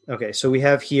 Okay, so we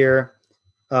have here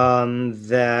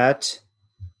that.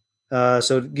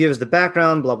 So it gives the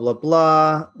background, blah, blah,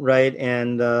 blah, right?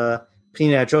 And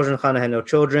Penina had children, Hannah had no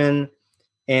children.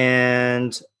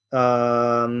 And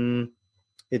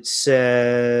it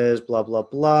says blah, blah,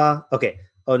 blah. Okay.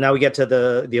 Oh, now we get to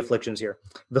the afflictions here.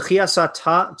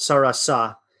 V'chiasata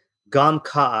tsarasa gam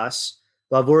kaas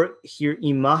lavur hir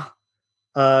imah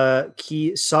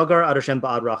ki sagar adashem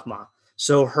ba'ad rachma.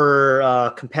 So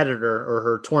her competitor or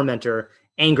her tormentor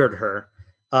angered her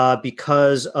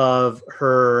because of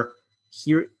her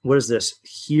here. What is this?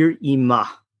 Hir imah.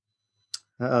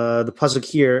 The pasuk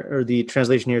here, or the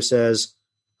translation here says,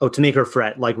 to make her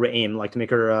fret, like re'im, like to make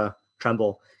her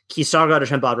tremble. Ki sagar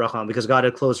adashem ba'ad rachma, because God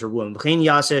had closed her womb. V'chein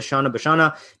yaseh shana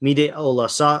b'shana midei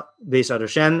olasa beis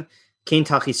adashem. Right,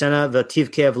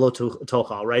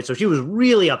 so she was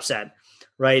really upset,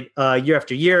 right, year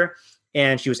after year,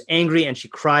 and she was angry and she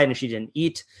cried and she didn't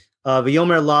eat.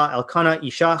 V'yomer la elkana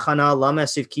isha chana lame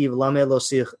sivki v'lame lo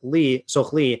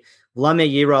sochli v'lame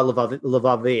yira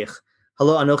levavech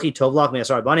halo anochi tovlach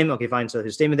me'asar banim. Okay, fine. So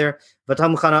his statement there.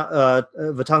 V'tam chana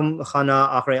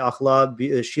achrei achla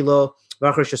shilo.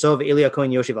 And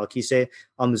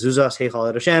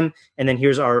then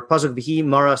here's our pasuk v'hi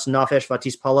maras nafesh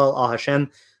vatis palal al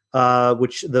Hashem,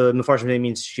 which the Mefarshim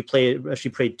means she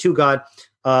prayed to God,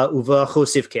 uva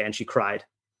chosivke, and she cried,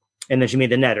 and then she made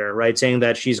the netter, right, saying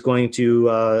that she's going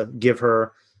to give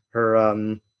her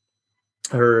son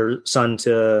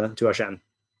to Hashem,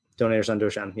 donate her son to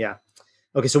Hashem. Yeah.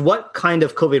 Okay. So what kind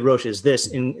of koved rosh is this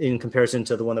in comparison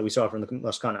to the one that we saw from the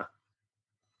Maskana?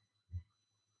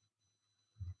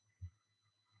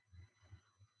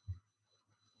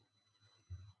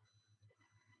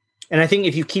 And I think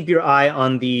if you keep your eye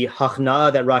on the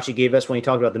hachna that Rashi gave us when he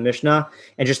talked about the Mishnah,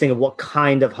 and just think of what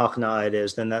kind of hachna it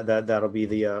is, then that'll be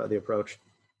the approach.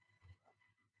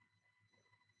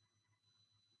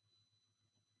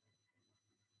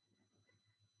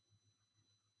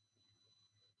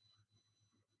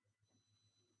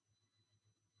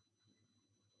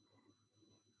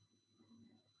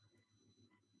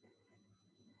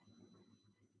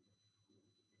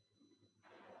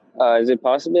 Is it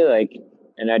possibly like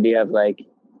an idea of like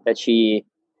that she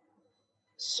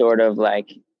sort of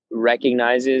like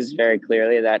recognizes very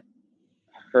clearly that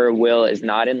her will is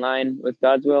not in line with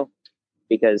God's will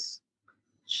because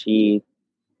she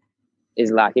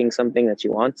is lacking something that she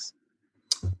wants?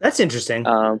 That's interesting.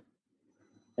 And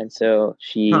so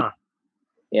she,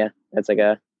 that's like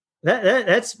a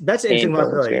that's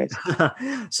interesting.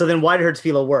 So then, why did her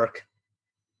tefillah work?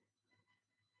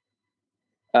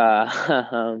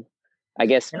 I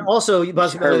guess. And also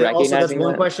that's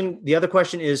one question. The other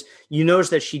question is, you notice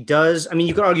that she does. I mean,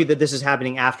 you could argue that this is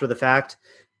happening after the fact.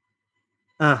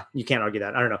 You can't argue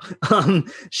that. I don't know.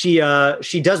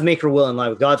 She does make her will in line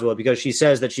with God's will because she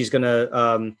says that she's going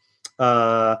to.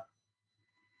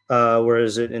 Where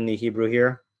is it in the Hebrew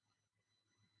here?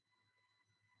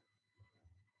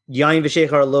 Yain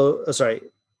v'shechar lo. Sorry.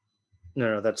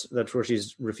 No, that's where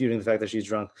she's refuting the fact that she's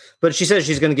drunk. But she says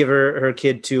she's going to give her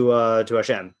kid to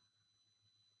Hashem.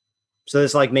 So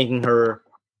it's like making her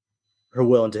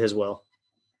will into his will.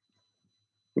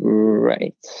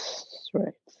 Right.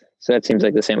 So that seems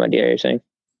like the same idea you're saying.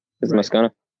 Is the Maskana?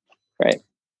 Right.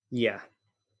 Yeah.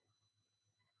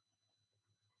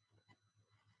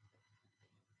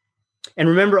 And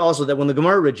remember also that when the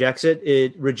Gemara rejects it.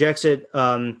 It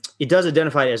does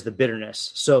identify it as the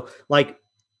bitterness. So like,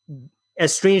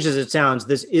 as strange as it sounds,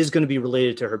 this is going to be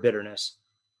related to her bitterness.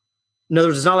 In other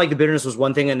words, it's not like the bitterness was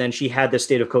one thing and then she had this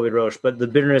state of Kovid Rosh, but the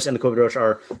bitterness and the Kovid Rosh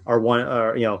are one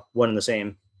and the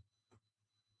same.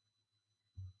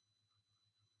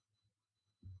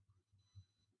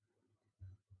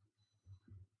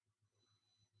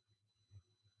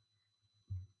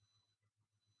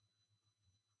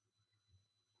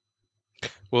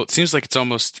 Well, it seems like it's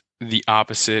almost the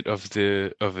opposite of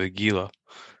the Gila,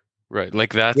 right?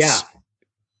 Like that's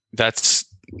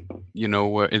in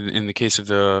the case of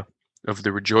the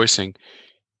rejoicing,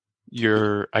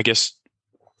 you're, I guess,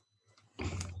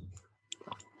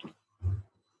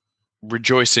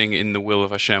 rejoicing in the will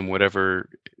of Hashem, whatever,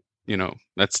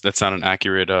 that's not an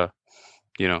accurate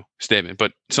statement,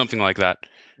 but something like that.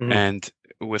 Mm-hmm. And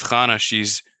with Chana,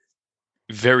 she's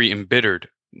very embittered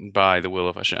by the will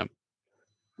of Hashem.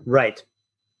 Right.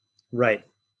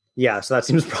 Yeah. So that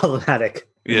seems problematic.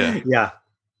 Yeah.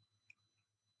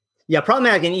 Yeah.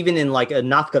 Problematic. And even in like a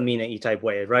nafka mina type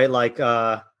way, right? Like, we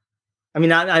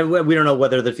don't know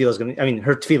whether the tefillah is going to,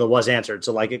 her tefillah was answered.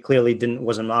 So like it clearly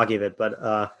wasn't magiv it,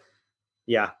 but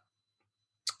yeah.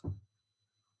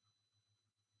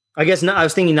 I guess I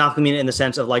was thinking nafka mina in the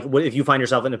sense of like, what if you find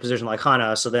yourself in a position like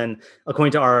Chana? So then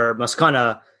according to our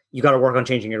maskana, you got to work on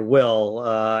changing your will.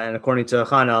 And according to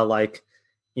Chana, like,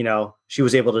 she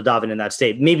was able to daven in that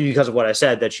state, maybe because of what I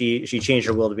said, that she changed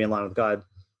her will to be in line with God.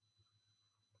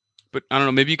 But I don't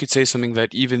know, maybe you could say something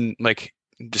that even like,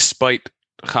 despite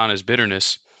Chana's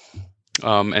bitterness,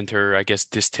 and her, I guess,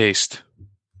 distaste,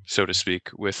 so to speak,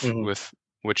 with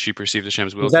what she perceived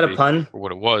Hashem's will. Was that a pun? Or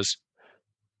what it was?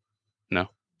 No.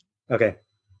 Okay.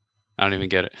 I don't even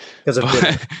get it. Because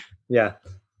of yeah.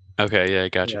 Okay, yeah, I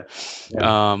gotcha.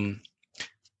 Yeah.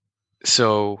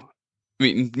 So,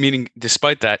 meaning,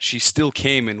 despite that, she still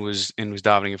came and was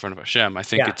davening in front of Hashem. I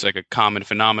think it's like a common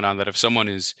phenomenon that if someone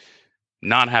is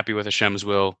not happy with Hashem's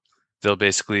will, they'll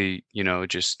basically, they'll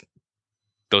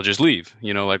just leave.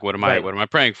 Like, what am I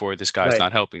praying for? This guy's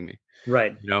not helping me.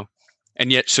 Right.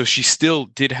 And yet, so she still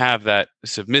did have that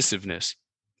submissiveness,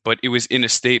 but it was in a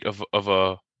state of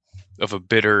a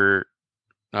bitter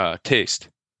taste.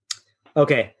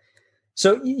 Okay.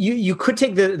 So you could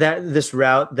take this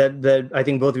route that I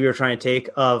think both of you are trying to take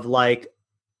of like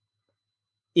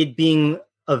it being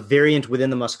a variant within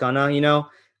the maskana,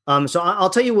 So I'll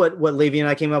tell you what Levi and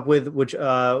I came up with, which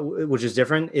is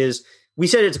different, is we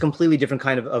said it's a completely different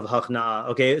kind of hachna'a.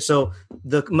 Okay, so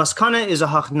the maskana is a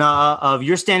hachna'a of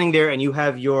you're standing there and you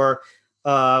have your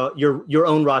own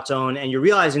ratzon, and you're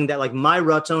realizing that like my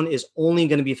ratzon is only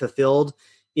going to be fulfilled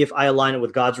if I align it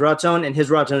with God's ratzon, and his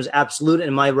ratzon is absolute,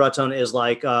 and my ratzon is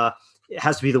like it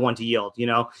has to be the one to yield.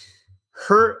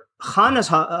 Her Chana's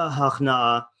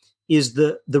hachna'a is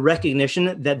the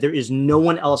recognition that there is no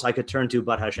one else I could turn to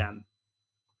but Hashem.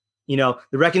 The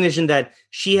recognition that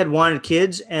she had wanted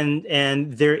kids, and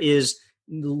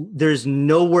there's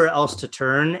nowhere else to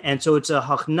turn, and so it's a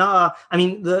hachna'a. I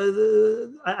think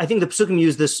the Pesukim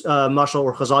use this mashal,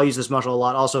 or Chazal use this mashal a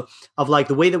lot, also of like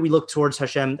the way that we look towards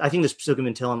Hashem. I think this Pesukim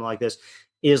in Tehillim like this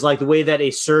is like the way that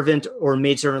a servant or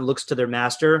maidservant looks to their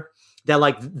master. That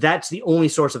like that's the only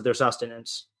source of their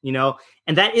sustenance,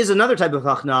 and that is another type of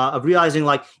hachna'a of realizing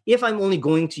like if I'm only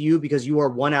going to you because you are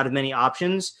one out of many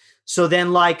options. So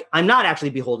then, like, I'm not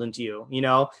actually beholden to you,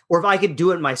 or if I could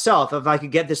do it myself, if I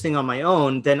could get this thing on my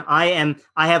own, then I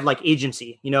have like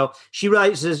agency, She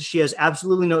realizes she has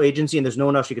absolutely no agency and there's no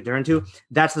one else she could turn to.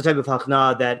 That's the type of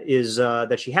hachna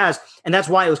that she has. And that's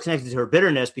why it was connected to her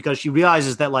bitterness, because she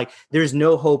realizes that like, there's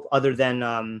no hope other than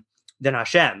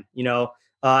Hashem,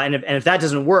 and if that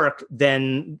doesn't work,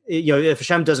 then, if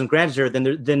Hashem doesn't grant it her,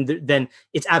 then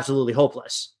it's absolutely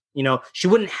hopeless. She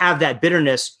wouldn't have that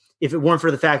bitterness if it weren't for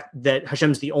the fact that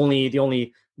Hashem's the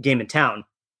only game in town.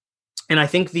 And I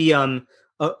think the a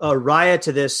raya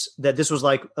to this, that this was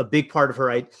like a big part of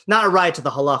her, not a raya to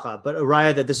the halacha, but a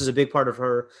raya that this is a big part of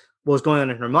her, what was going on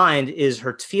in her mind, is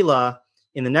her tefillah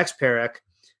in the next parak.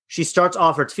 She starts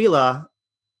off her tefillah,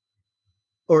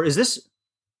 or is this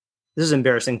is an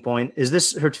embarrassing point. Is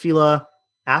this her tefillah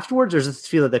afterwards, or is this the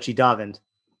tefillah that she davened?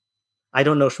 I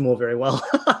don't know Shmuel very well,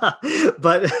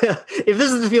 but if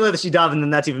this is the tefillah that she davened, then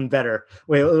that's even better.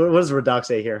 Wait, what does Radak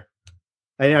say here?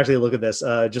 I didn't actually look at this.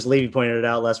 Just Levi pointed it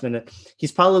out last minute.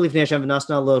 He's probably lifnei Hashem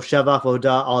v'nasna lo shevach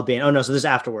v'hoda al bein. Oh no, so this is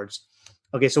afterwards.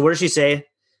 Okay, so what does she say?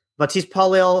 Vatis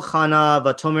palel Chana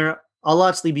v'tomer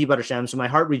Allah tzli bi bar Hashem. So my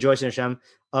heart rejoiced in Hashem.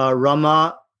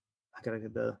 Rama, I gotta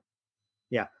get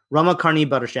Rama karni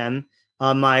bar Hashem.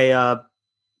 My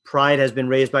pride has been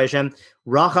raised by Hashem.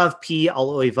 Rachav pi al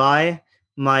oivai.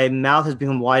 My mouth has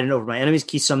become widened over my enemies.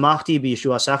 Ki samachti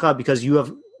b'yeshuasecha, because you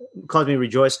have caused me to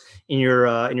rejoice in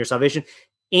your salvation.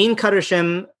 Ein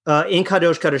kadosh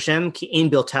kadoshem ki ein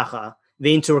biltecha.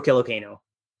 vein turk Elokeinu.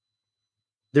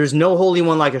 There's no holy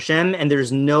one like Hashem, and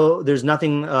there's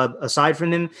nothing aside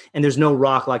from him, and there's no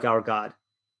rock like our God.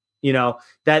 You know,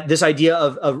 that this idea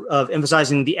of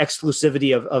emphasizing the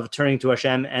exclusivity of turning to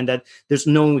Hashem, and that there's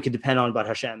no one we can depend on but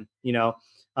Hashem, you know.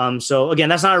 So again,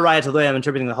 that's not a riot to the way I'm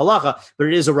interpreting the halacha, but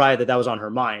it is a riot that was on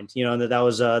her mind, you know, and that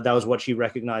was what she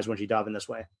recognized when she davened this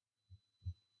way.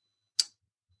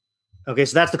 Okay,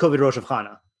 so that's the Koved Rosh of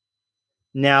Chana.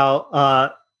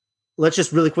 Now, let's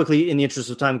just really quickly, in the interest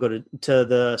of time, go to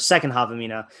the second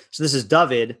Havamina. So this is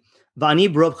David. So we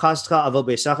said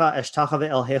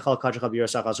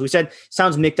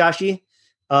sounds mikdashi.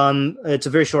 It's a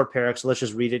very short parak, so let's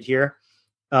just read it here.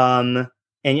 And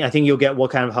I think you'll get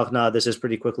what kind of hachna this is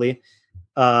pretty quickly.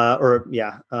 Hold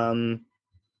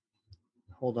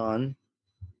on.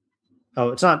 Oh,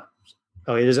 it's not.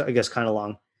 Oh, it is, I guess, kind of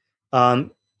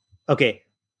long. Okay.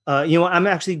 You know what? I'm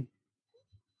actually.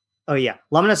 Oh yeah,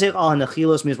 Lamanasech al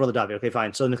nechilos means brother David. Okay,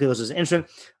 fine. So nechilos is an instrument.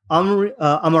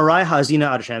 Amarai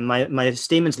hazina Hashem. My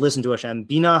statements listen to Hashem.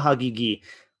 Bina hagigi.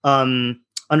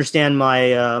 Understand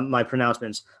my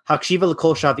pronouncements. Hakshiva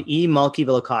l'kol shavi'i malki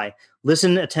v'lakai.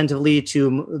 Listen attentively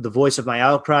to the voice of my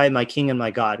outcry, my King and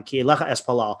my God. Ki elecha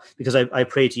espalal, because I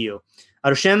pray to you.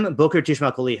 Hashem boker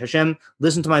tishma koli. Hashem,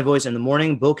 listen to my voice in the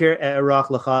morning. Boker erach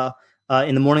lecha.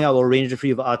 In the morning I will arrange it for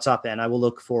you v'atzap, and I will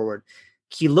look forward.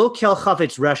 Ki lo kel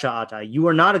chafetz resha ata. You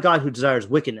are not a God who desires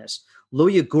wickedness. Lo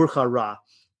yegurcha ra.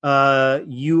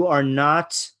 You are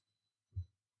not.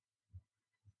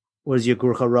 What does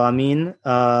yegurcha ra mean?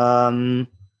 Lo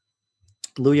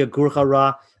yegurcha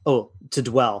ra. Oh, to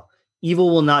dwell. Evil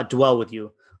will not dwell with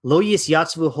you. Lo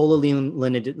yisyatzvu holalim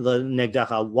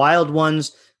lenegdacha. Wild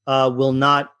ones will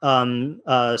not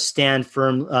stand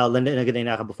firm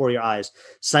before your eyes.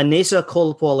 Sanesa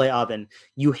kol po'alei avin.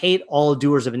 You hate all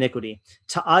doers of iniquity.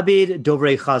 Ta'abed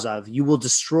dovrei chazav. You will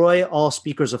destroy all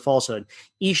speakers of falsehood.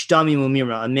 Ish dami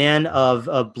mumira. A man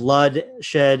of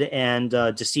bloodshed and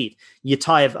deceit.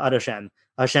 Yitayev ad Hashem.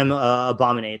 Hashem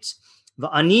abominates.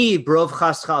 V'ani brov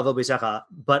chascha avo b'secha.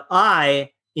 But I,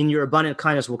 in your abundant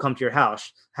kindness, will come to your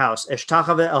house.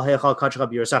 Eshtachave el heichal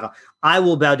kachcha b'yosecha. I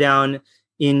will bow down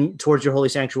towards your holy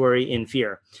sanctuary in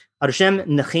fear. Hashem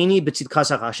necheni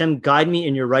b'tzidkasach. Hashem, guide me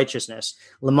in your righteousness.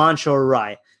 Leman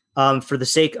shorai. For the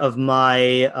sake of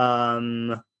my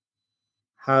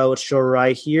how it's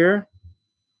shorai here.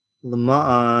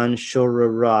 Leman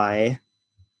shorai.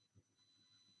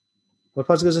 What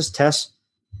pasuk is this? Tess.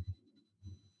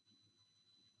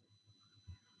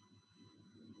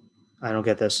 I don't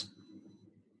get this.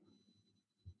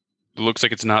 It looks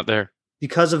like it's not there.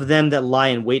 Because of them that lie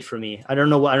in wait for me. I don't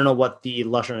know what the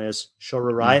lashon is.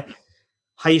 Shorarai.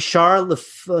 Hayishar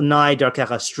lefanai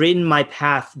darkecha. Straighten my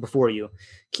path before you.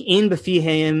 Ki'in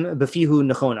befihem befihu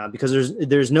nechona. Because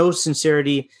there's no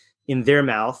sincerity in their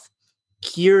mouth.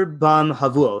 Kir bam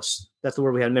havuos. That's the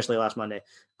word we had in Mishlei last Monday.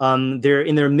 There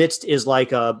in their midst is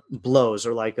like blows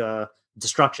or like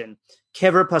destruction.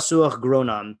 Kever pasuach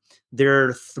gronam.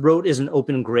 Their throat is an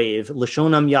open grave.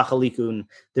 Lashonam yachalikun.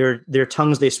 Their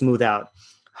tongues they smooth out.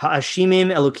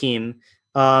 Ha'ashimim elokim.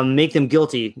 Make them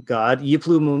guilty, God.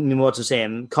 Yiplu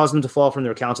mimotzaseim. Cause them to fall from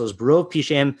their counsels. Brov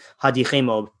pishem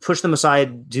hadichemo. Push them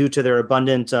aside due to their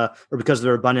abundant, or because of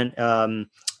their abundant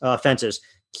offenses.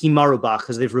 Kimarubach,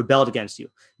 because they've rebelled against you.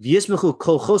 V'yismechu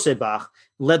kol chosebach.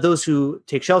 Let those who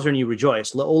take shelter in you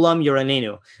rejoice. Le'olam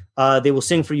yoranenu. They will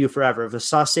sing for you forever.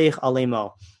 V'sasech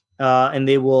alemo. And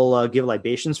they will give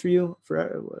libations for you.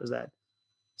 What is that?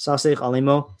 Sasech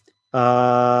alemo.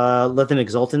 Let them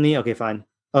exult in me. Okay, fine.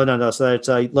 Oh, no. So that's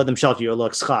let them shelter you.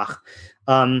 Look, schach.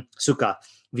 Sukkah.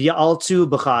 V'ya'altu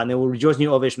b'cha. And they will rejoice in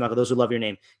you, Ovesh Maka, those who love your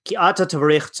name. Ki ata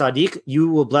tavarech tzaddik. You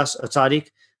will bless a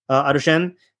tzaddik.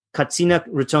 Adoshem. Katsina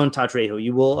reton tatrehu.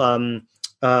 You will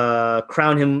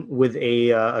crown him with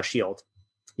a shield.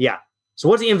 Yeah. So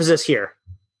what's the emphasis here?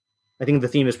 I think the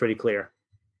theme is pretty clear.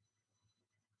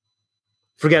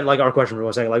 Forget like our question for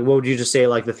 1 second. Like, what would you just say?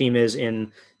 Like the theme is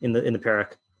in the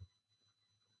parak.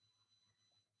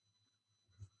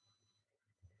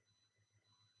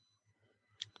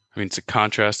 I mean, it's a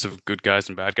contrast of good guys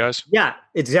and bad guys. Yeah,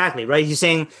 exactly. Right. He's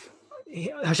saying,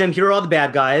 Hashem, here are all the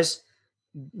bad guys.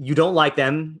 You don't like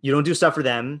them. You don't do stuff for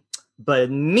them.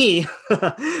 But me,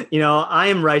 I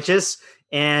am righteous.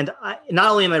 And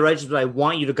not only am I righteous, but I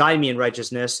want you to guide me in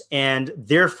righteousness. And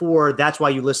therefore, that's why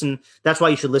you listen. That's why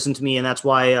you should listen to me. And that's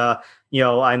why, I'm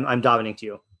davening to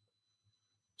you.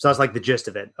 So that's like the gist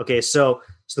of it. Okay. So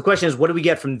the question is, what do we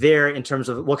get from there in terms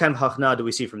of what kind of hachna do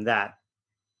we see from that?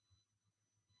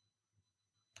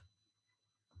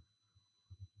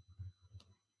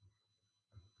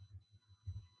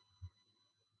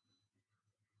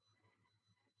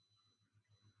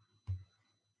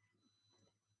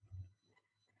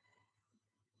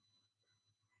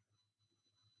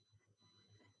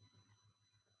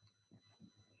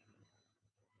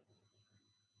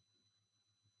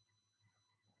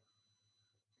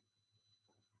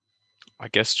 I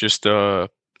guess just the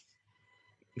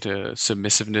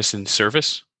submissiveness and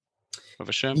service of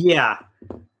Hashem. Yeah,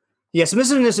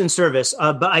 submissiveness in service.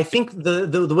 But I think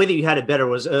the way that you had it better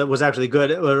was actually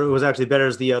good. Or was actually better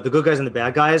as the good guys and the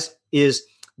bad guys is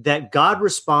that God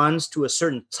responds to a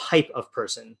certain type of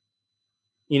person.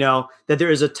 That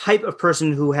there is a type of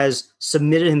person who has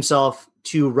submitted himself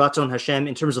to Ratzon Hashem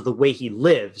in terms of the way he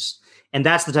lives, and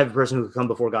that's the type of person who can come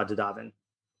before God to daven.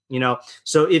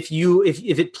 So if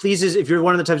you're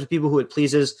one of the types of people who it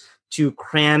pleases to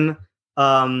cram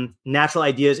natural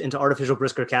ideas into artificial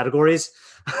brisker categories,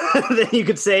 then you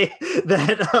could say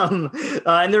that,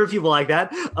 and there are people like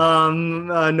that,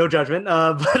 no judgment,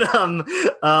 but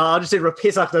I'll just say Rav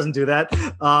Pesach doesn't do that.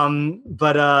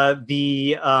 But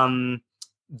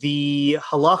the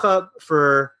halacha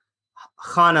for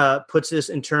Chana puts this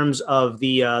in terms of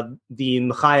the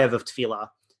mechayev of tefillah,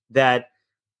 that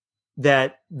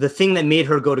the thing that made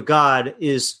her go to God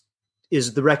is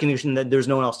the recognition that there's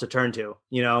no one else to turn to,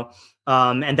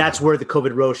 and that's where the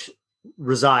Kovod Rosh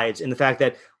resides, in the fact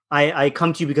that I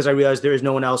come to you because I realize there is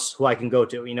no one else who I can go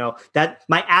to, that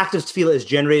my act of tefillah is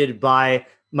generated by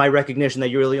my recognition that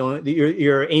you're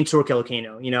Ein Tzur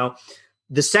Kelokeinu,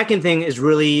 The second thing is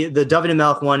really the David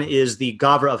HaMelech one is the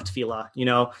Gavra of tefillah,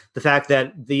 the fact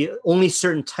that the only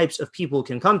certain types of people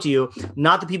can come to you,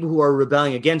 not the people who are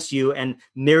rebelling against you and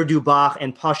Merdu Bach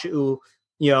and Pashu,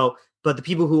 but the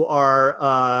people who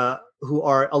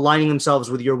are aligning themselves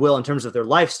with your will in terms of their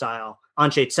lifestyle,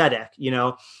 Anshe Tzedek,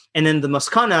 and then the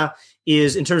Maskana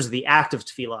is in terms of the act of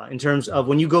tefillah, in terms of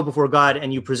when you go before God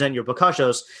and you present your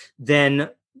bakashos, then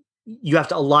you have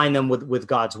to align them with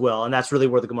God's will. And that's really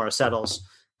where the Gemara settles.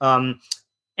 And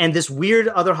this weird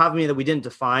other Havamina that we didn't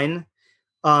define,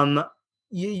 I don't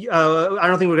think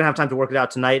we're going to have time to work it out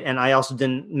tonight. And I also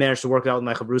didn't manage to work it out with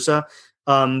my Chabrusa.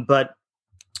 But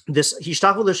this,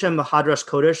 Hishtachvu l'Shem b'hadras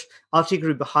kodesh, al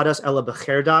tikri b'hadas ela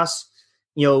b'cherdas,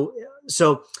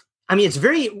 so, I mean,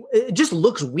 it just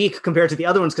looks weak compared to the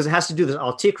other ones because it has to do with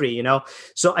al tikri,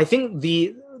 So I think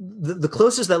the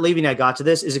closest that Levi and I got to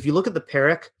this is if you look at the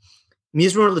parak,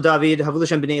 Mizmor LeDavid, Havu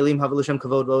L'Shem B'nei Elim, Havu L'Shem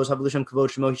Kavod Vos, Havu L'Shem Kavod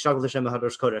Shemo, Hishtachvu l'Shem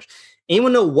b'hadras kodesh.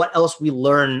 Anyone know what else we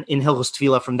learn in Hilchos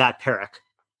Tefillah from that parak?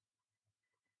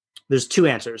 There's two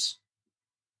answers.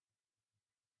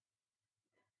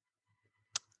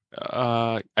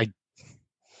 I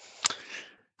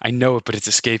know it, but it's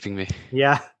escaping me.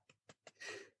 Yeah.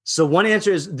 So one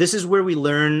answer is this is where we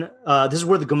learn. This is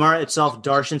where the Gemara itself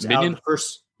darshans out the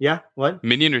first. Yeah. What?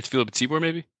 Minyan or Tefillah B'tzibor,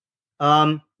 maybe.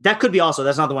 That could be also.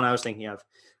 That's not the one I was thinking of.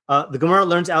 The Gemara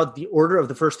learns out the order of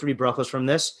the first three brachos from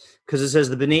this because it says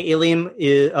the Bnei Elim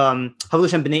is Havu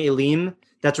L'Shem Bnei Elim.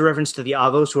 That's a reference to the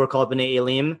Avos who are called Bnei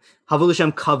Elim. Havu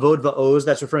L'Shem Kavod Va'oz.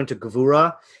 That's referring to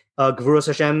Gevura. Gevuros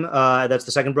Hashem, that's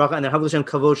the second bracha, and then Havu L'Shem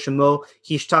Kavod Shemo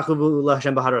Hishtachvu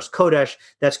l'Hashem b'hadras kodesh.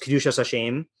 That's Kedushas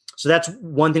Hashem. So that's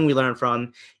one thing we learn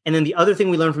from. And then the other thing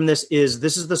we learn from this is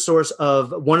the source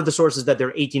of one of the sources that there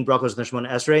are 18 brachos in the Shemona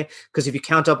Esrei, because if you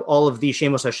count up all of the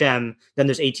Shemos Hashem, then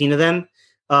there's 18 of them.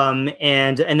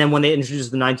 And then when they introduced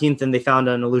the 19th, then they found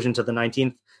an allusion to the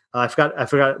 19th. I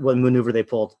forgot what maneuver they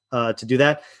pulled to do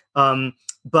that.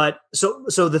 But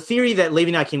so the theory that Levi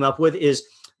and I came up with is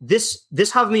this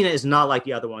Havamina is not like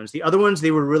the other ones. The other ones,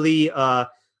 they were really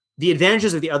the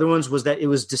advantages of the other ones was that it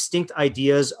was distinct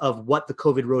ideas of what the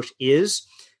Kovod Rosh is.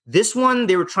 This one,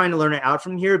 they were trying to learn it out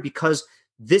from here because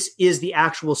this is the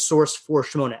actual source for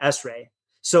Shemona Esrei.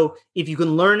 So if you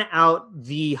can learn out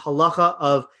the halacha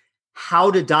of how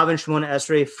to daven Shemona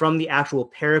Esrei from the actual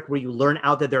parak where you learn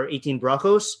out that there are 18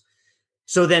 brachos,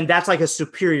 so then that's like a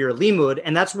superior limud.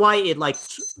 And that's why it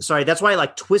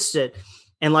twists it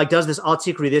and like does this al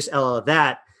tikri, this el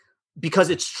that, because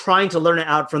it's trying to learn it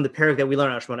out from the parak that we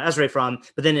learn out Shemona Esrei from,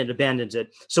 but then it abandons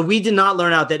it. So we did not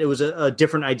learn out that it was a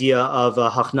different idea of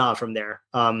hachna from there.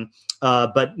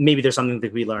 But maybe there's something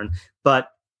that we learn. But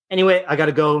anyway, I got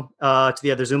to go to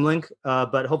the other Zoom link.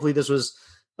 But hopefully this was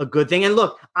a good thing. And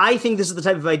look, I think this is the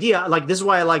type of idea, like this is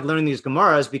why I like learning these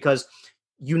Gemaras, because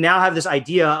you now have this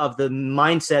idea of the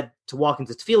mindset to walk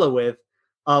into tefillah with,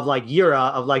 of like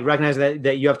yira, of like recognizing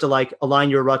that you have to like align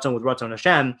your ratzon with ratzon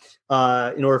Hashem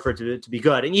in order for it to be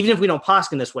good. And even if we don't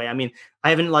paskin this way, I mean,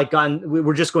 I haven't like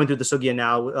we're just going through the sugya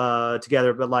now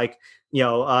together, but like,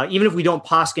 even if we don't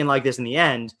paskin like this in the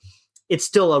end, it's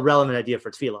still a relevant idea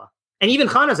for tefillah. And even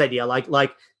Chana's idea, like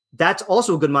that's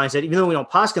also a good mindset, even though we don't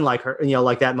paskin like her,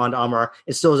 like that Manda Amar,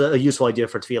 it still is a useful idea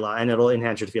for tefillah, and it'll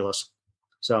enhance your tefillos.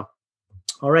 So,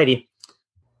 alrighty.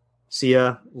 See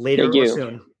ya later or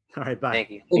soon. All right, bye. Thank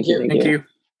you. Thank you.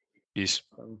 Peace.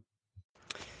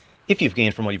 If you've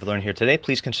gained from what you've learned here today,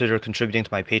 please consider contributing to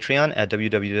my Patreon at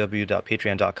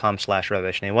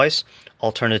www.patreon.com/Rabbi Shnei Weiss.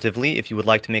 Alternatively, if you would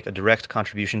like to make a direct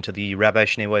contribution to the Rabbi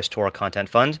Shnei Weiss Torah Content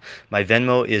Fund, my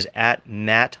Venmo is at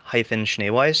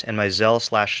Matt-Schneeweiss, and my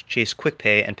Zelle/Chase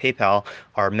QuickPay and PayPal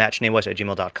are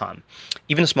mattschneeweiss@gmail.com.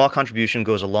 Even a small contribution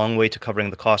goes a long way to covering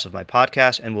the cost of my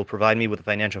podcast and will provide me with the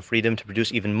financial freedom to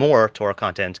produce even more Torah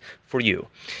content for you.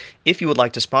 If you would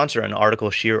like to sponsor an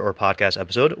article, shir, or podcast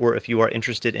episode, or if you are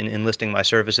interested in enlisting my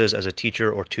services as a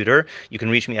teacher or tutor, you can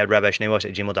reach me at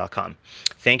rabbischneeweiss@gmail.com.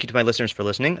 Thank you to my listeners for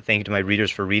listening, thank you to my readers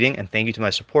for reading, and thank you to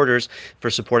my supporters for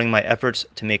supporting my efforts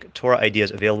to make Torah ideas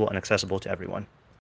available and accessible to everyone.